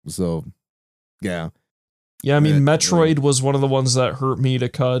 So, yeah. Yeah, I mean, Metroid was one of the ones that hurt me to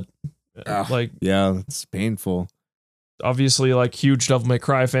cut. Like, yeah, it's painful. Obviously, like, huge Devil May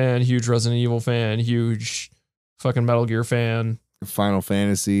Cry fan, huge Resident Evil fan, huge fucking Metal Gear fan. Final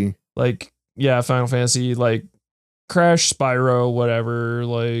Fantasy. Like, yeah, Final Fantasy, like, Crash, Spyro, whatever.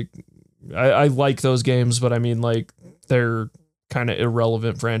 Like, I like those games, but I mean, like, they're kind of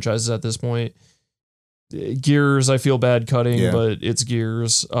irrelevant franchises at this point. Gears, I feel bad cutting, but it's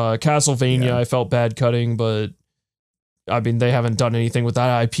Gears. Castlevania, I felt bad cutting, but I mean, they haven't done anything with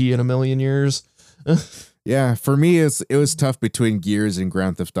that IP in a million years. Yeah, for me, it was tough between Gears and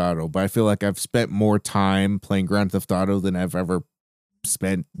Grand Theft Auto, but I feel like I've spent more time playing Grand Theft Auto than I've ever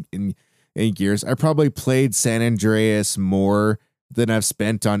spent in Gears. I probably played San Andreas more than I've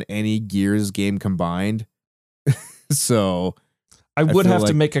spent on any Gears game combined. So I would have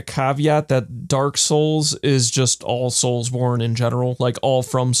to make a caveat that Dark Souls is just all Soulsborne in general, like all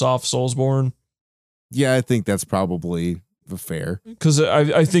FromSoft Soulsborne. Yeah, I think that's probably fair. Because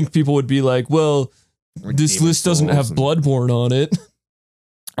I think people would be like, well, this list doesn't have Bloodborne on it.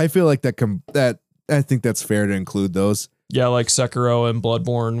 I feel like I think that's fair to include those. Yeah, like Sekiro and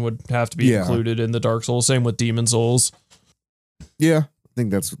Bloodborne would have to be included in the Dark Souls. Same with Demon Souls. Yeah, I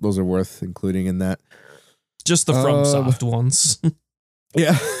think those are worth including in that. Just the FromSoft ones.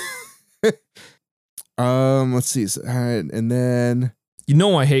 Yeah. Let's see. All right, and then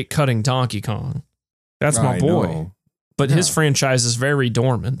I hate cutting Donkey Kong. That's my boy. Know. But his franchise is very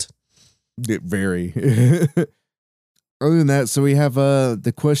dormant. Very. Other than that, so we have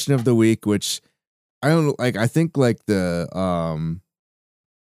the question of the week, which I don't like. I think like I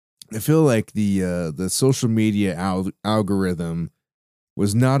feel like the social media algorithm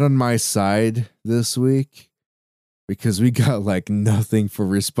was not on my side this week because we got like nothing for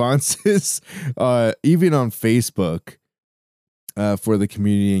responses, even on Facebook, for the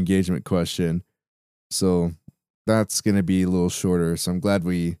community engagement question. So that's gonna be a little shorter. So I'm glad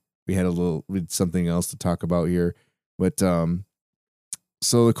we had something else to talk about here. But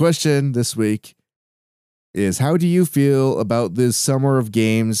so the question this week is, how do you feel about this summer of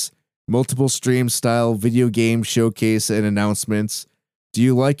games, multiple stream style video game showcase and announcements? Do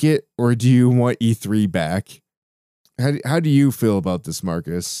you like it, or do you want E3 back? How do you feel about this,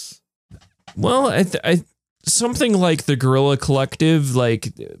 Marcus? Well, I something like the Guerrilla Collective,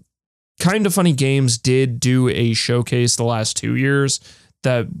 like Kind of Funny Games did do a showcase the last 2 years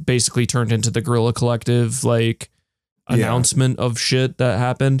that basically turned into the Guerrilla Collective, like announcement of shit that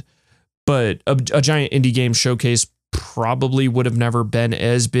happened. But a giant indie game showcase probably would have never been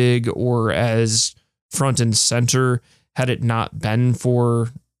as big or as front and center had it not been for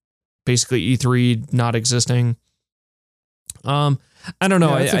basically E3 not existing. I don't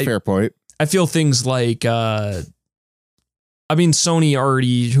know. That's a fair point. I feel things like, Sony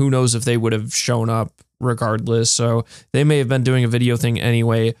already, who knows if they would have shown up regardless. So they may have been doing a video thing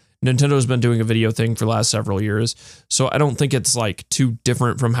anyway. Nintendo's been doing a video thing for the last several years. So I don't think it's like too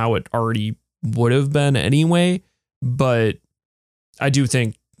different from how it already would have been anyway. But I do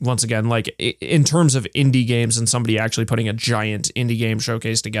think, once again, like in terms of indie games and somebody actually putting a giant indie game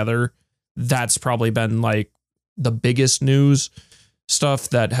showcase together, that's probably been like the biggest news stuff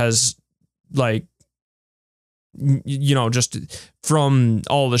that has like, just from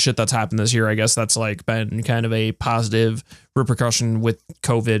all the shit that's happened this year, I guess that's like been kind of a positive repercussion with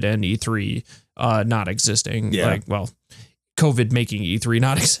COVID and E3 not existing. Yeah. Like, well, COVID making E3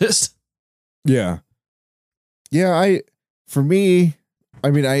 not exist. Yeah. Yeah, I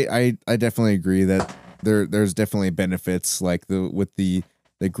definitely agree that there's definitely benefits like with the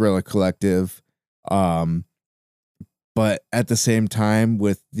Guerrilla Collective. But at the same time,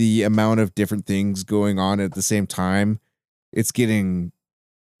 with the amount of different things going on at the same time, it's getting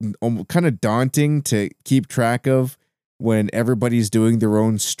kind of daunting to keep track of when everybody's doing their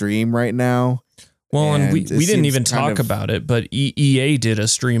own stream right now. Well, and we didn't even talk about it, but EA did a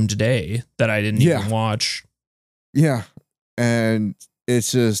stream today that I didn't even watch. Yeah. And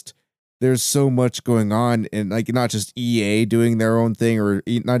it's just, there's so much going on, and like not just EA doing their own thing, or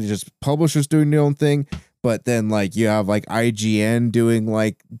not just publishers doing their own thing, but then like you have like IGN doing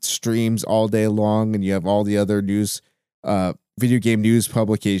like streams all day long, and you have all the other news, video game news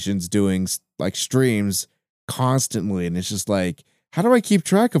publications doing like streams constantly. And it's just like, how do I keep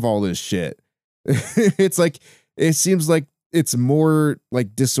track of all this shit? It's like, it seems like it's more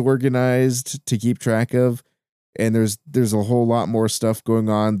like disorganized to keep track of. And there's a whole lot more stuff going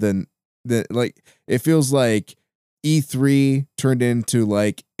on than like, it feels like E3 turned into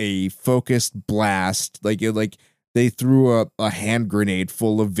like a focused blast. Like they threw a hand grenade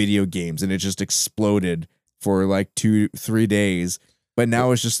full of video games and it just exploded for like 2-3 days. But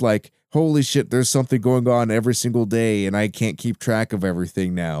now it's just like, holy shit, there's something going on every single day and I can't keep track of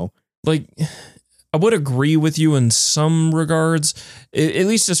everything now. Like, I would agree with you in some regards. At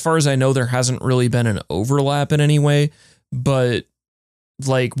least as far as I know, there hasn't really been an overlap in any way. But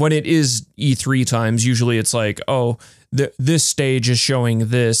like when it is E3 times, usually it's like, oh, this stage is showing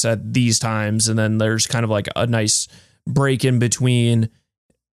this at these times. And then there's kind of like a nice break in between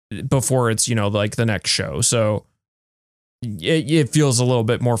before it's, like the next show. So it feels a little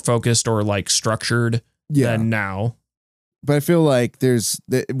bit more focused or like structured than now. But I feel like with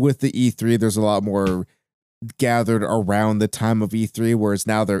the E3, there's a lot more gathered around the time of E3, whereas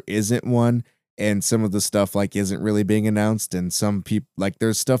now there isn't one, and some of the stuff like isn't really being announced, and some people like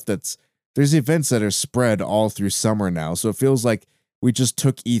there's events that are spread all through summer now, so it feels like we just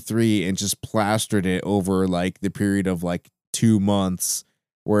took E3 and just plastered it over like the period of like 2 months,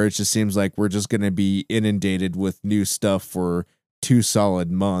 where it just seems like we're just going to be inundated with new stuff for 2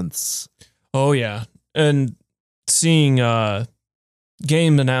 solid months. Oh yeah, and seeing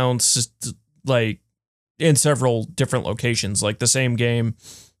game announced like in several different locations, like the same game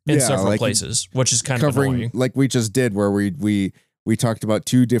in several places, which is kind of annoying. Like we just did, where we talked about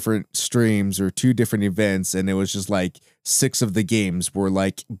 2 different streams or 2 different events, and it was just like 6 of the games were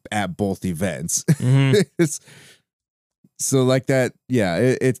like at both events. Mm-hmm. So like that, yeah,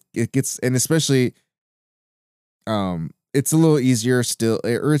 it gets, and especially it's a little easier still,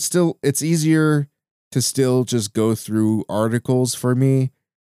 or it's easier to still just go through articles for me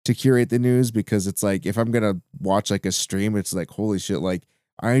to curate the news, because it's like, if I'm going to watch like a stream, it's like, holy shit, like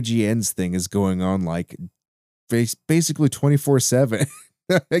IGN's thing is going on like basically 24/7.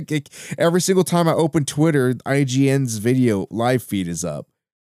 Like, every single time I open Twitter, IGN's video live feed is up.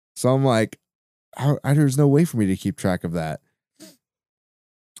 So I'm like, there's no way for me to keep track of that.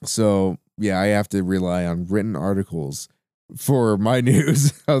 So yeah, I have to rely on written articles for my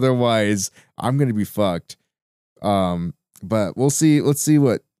news. Otherwise, I'm going to be fucked. But we'll see. Let's see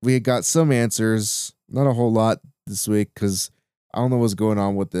what we got. Some answers, not a whole lot this week, because I don't know what's going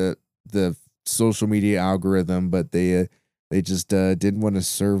on with the social media algorithm, but they just didn't want to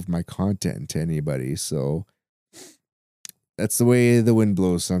serve my content to anybody. So that's the way the wind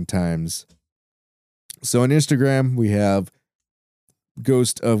blows sometimes. So on Instagram, we have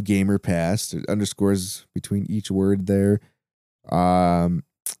Ghost of Gamer Past, underscores between each word there. And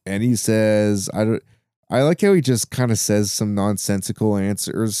he says, I like how he just kind of says some nonsensical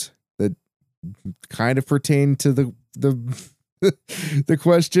answers that kind of pertain to the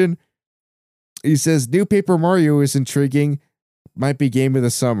question. He says, New Paper Mario is intriguing. Might be game of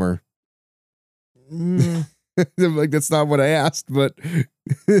the summer. I'm like, that's not what I asked, but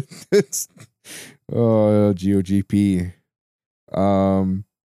it's GOGP. And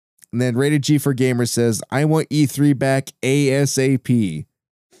then Rated G for Gamer says, I want E3 back ASAP.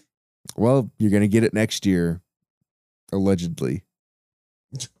 Well, you're gonna get it next year, allegedly.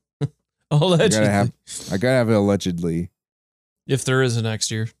 Allegedly. I gotta have it allegedly. If there is a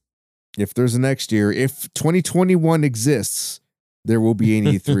next year. If there's a next year, if 2021 exists, there will be an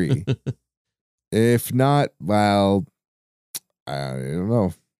E3. If not, well, I don't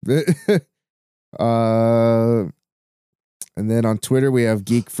know. And then on Twitter, we have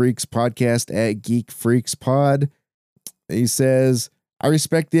Geek Freaks Podcast at Geek Freaks Pod. He says, I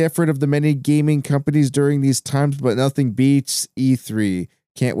respect the effort of the many gaming companies during these times, but nothing beats E3.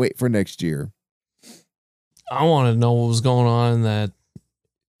 Can't wait for next year. I want to know what was going on in that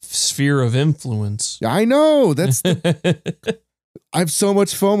sphere of influence. I know. I have so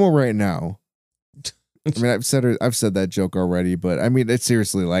much FOMO right now. I mean, I've said that joke already, but I mean, it's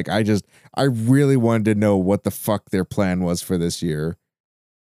seriously like I really wanted to know what the fuck their plan was for this year.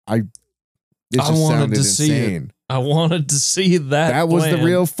 It just sounded insane. I wanted to see that. That was the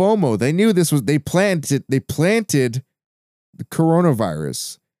real FOMO. They knew this was. They planted the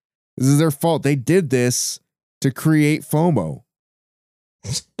coronavirus. This is their fault. They did this to create FOMO.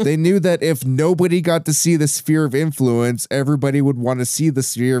 They knew that if nobody got to see the sphere of influence, everybody would want to see the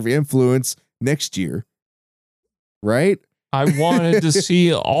sphere of influence next year. Right? I wanted to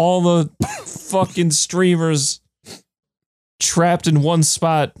see all the fucking streamers trapped in one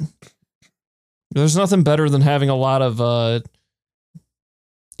spot. There's nothing better than having a lot of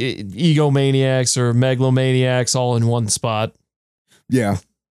egomaniacs or megalomaniacs all in one spot. Yeah.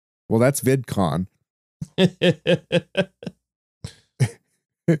 Well, that's VidCon. It's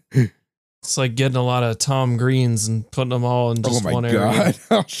like getting a lot of Tom Greens and putting them all in just one area.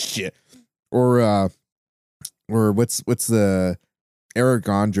 Oh shit. Or what's the Eric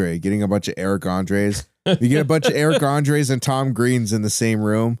Andre, getting a bunch of Eric Andres. You get a bunch of Eric Andres and Tom Greens in the same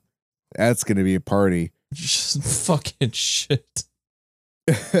room. That's going to be a party. Just fucking shit.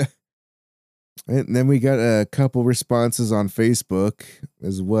 And then we got a couple responses on Facebook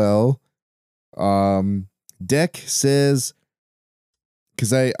as well. Deck says,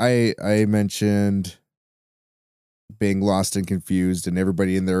 because I mentioned being lost and confused, and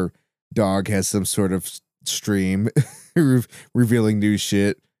everybody and their dog has some sort of stream revealing new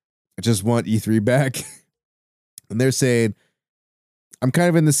shit. I just want E3 back. And they're saying, I'm kind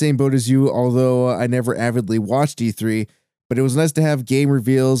of in the same boat as you, although I never avidly watched E3, but it was nice to have game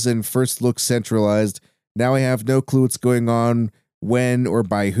reveals and first looks centralized. Now I have no clue what's going on, when, or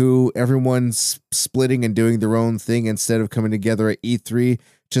by who. Everyone's splitting and doing their own thing instead of coming together at E3.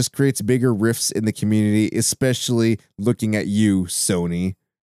 Just creates bigger rifts in the community, especially looking at you, Sony.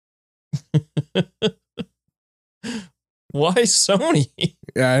 Why Sony?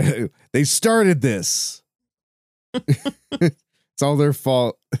 They started this. It's all their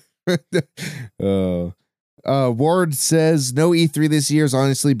fault. Ward says, no E3 this year has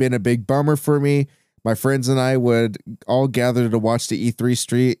honestly been a big bummer for me. My friends and I would all gather to watch the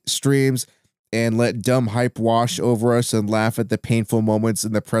E3 streams and let dumb hype wash over us and laugh at the painful moments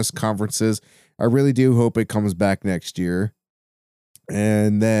in the press conferences. I really do hope it comes back next year.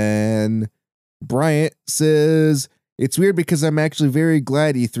 And then Bryant says, it's weird because I'm actually very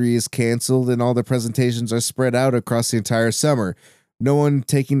glad E3 is canceled and all the presentations are spread out across the entire summer. No one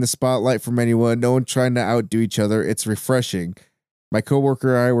taking the spotlight from anyone, no one trying to outdo each other. It's refreshing. My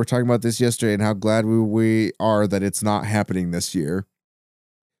coworker and I were talking about this yesterday and how glad we are that it's not happening this year.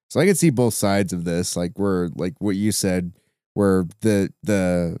 So I can see both sides of this, like where, like what you said, where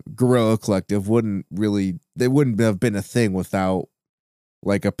the Guerrilla Collective wouldn't have been a thing without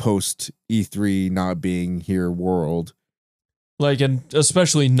like a post E3 not being here world. Like, and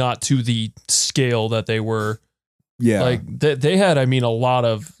especially not to the scale that they were. Yeah. Like they had, I mean, a lot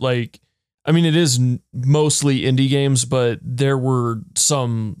of like, I mean, it is mostly indie games, but there were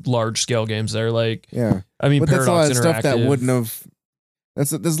some large scale games there. Like, yeah, I mean, but Paradox that's a lot of Interactive. stuff that wouldn't have.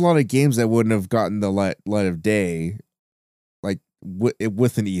 There's a lot of games that wouldn't have gotten the light of day, like with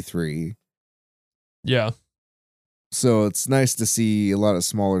an E3. Yeah. So it's nice to see a lot of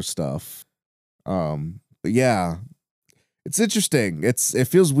smaller stuff. But yeah, it's interesting. It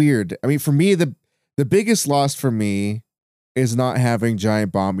feels weird. I mean, for me, the biggest loss for me is not having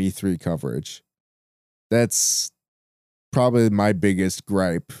Giant Bomb E3 coverage. That's probably my biggest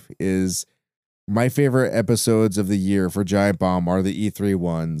gripe. Is my favorite episodes of the year for Giant Bomb are the E3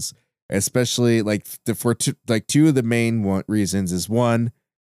 ones, especially like two of the main reasons is one,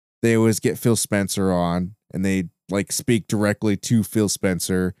 they always get Phil Spencer on and they like speak directly to Phil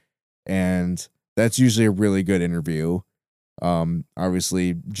Spencer, and That's usually a really good interview.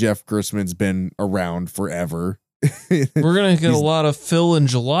 Obviously Jeff Gerstmann's been around forever. We're going to get a lot of Phil in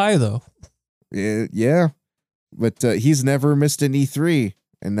July, though. Yeah. But he's never missed an E3,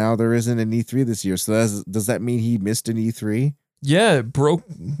 and now there isn't an E3 this year. So does that mean he missed an E3? Yeah, it broke.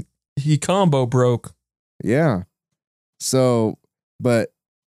 He combo broke. Yeah. So, but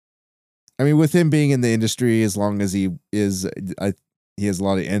I mean, with him being in the industry as long as he is, he has a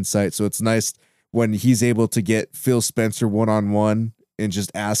lot of insight. So it's nice when he's able to get Phil Spencer one-on-one and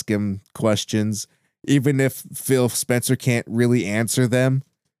just ask him questions, even if Phil Spencer can't really answer them.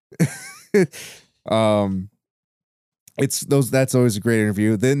 That's always a great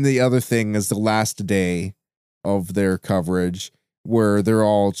interview. Then the other thing is the last day of their coverage where they're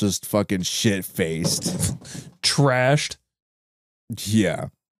all just fucking shit-faced. Trashed. Yeah,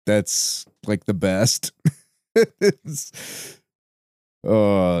 that's like the best.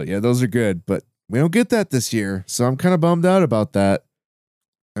 Yeah, those are good, but we don't get that this year, so I'm kind of bummed out about that.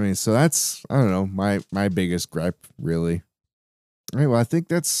 I mean, so that's, I don't know, my biggest gripe, really. All right, well, I think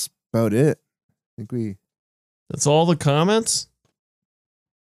that's about it. That's all the comments?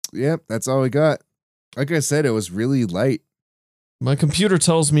 Yep, that's all we got. Like I said, it was really light. My computer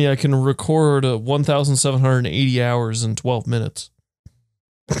tells me I can record 1,780 hours in 12 minutes.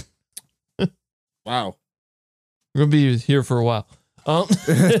 Wow. We're going to be here for a while.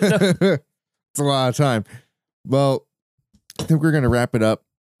 It's a lot of time. Well, I think we're going to wrap it up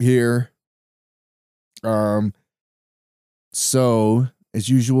here. So, as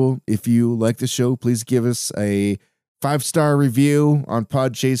usual, if you like the show, please give us a 5-star review on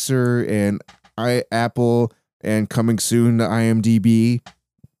Podchaser and Apple, and coming soon to IMDb.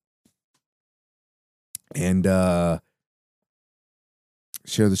 And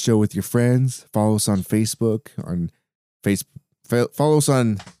share the show with your friends. Follow us on Facebook, follow us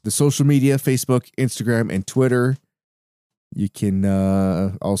on the social media, Facebook, Instagram, and Twitter. You can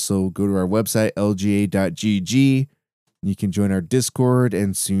also go to our website, lga.gg. You can join our Discord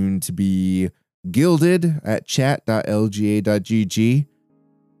and soon to be Guilded at chat.lga.gg.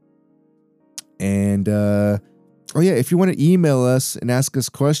 And if you want to email us and ask us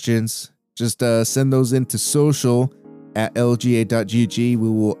questions, just send those into social@lga.gg. We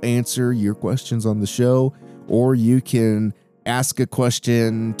will answer your questions on the show, or you can ask a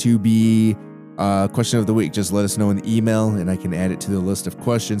question to be question of the week. Just let us know in the email, and I can add it to the list of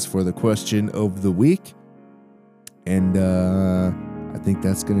questions for the question of the week. And I think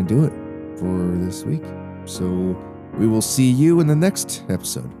that's going to do it for this week. So we will see you in the next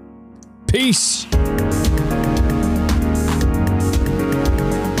episode. Peace.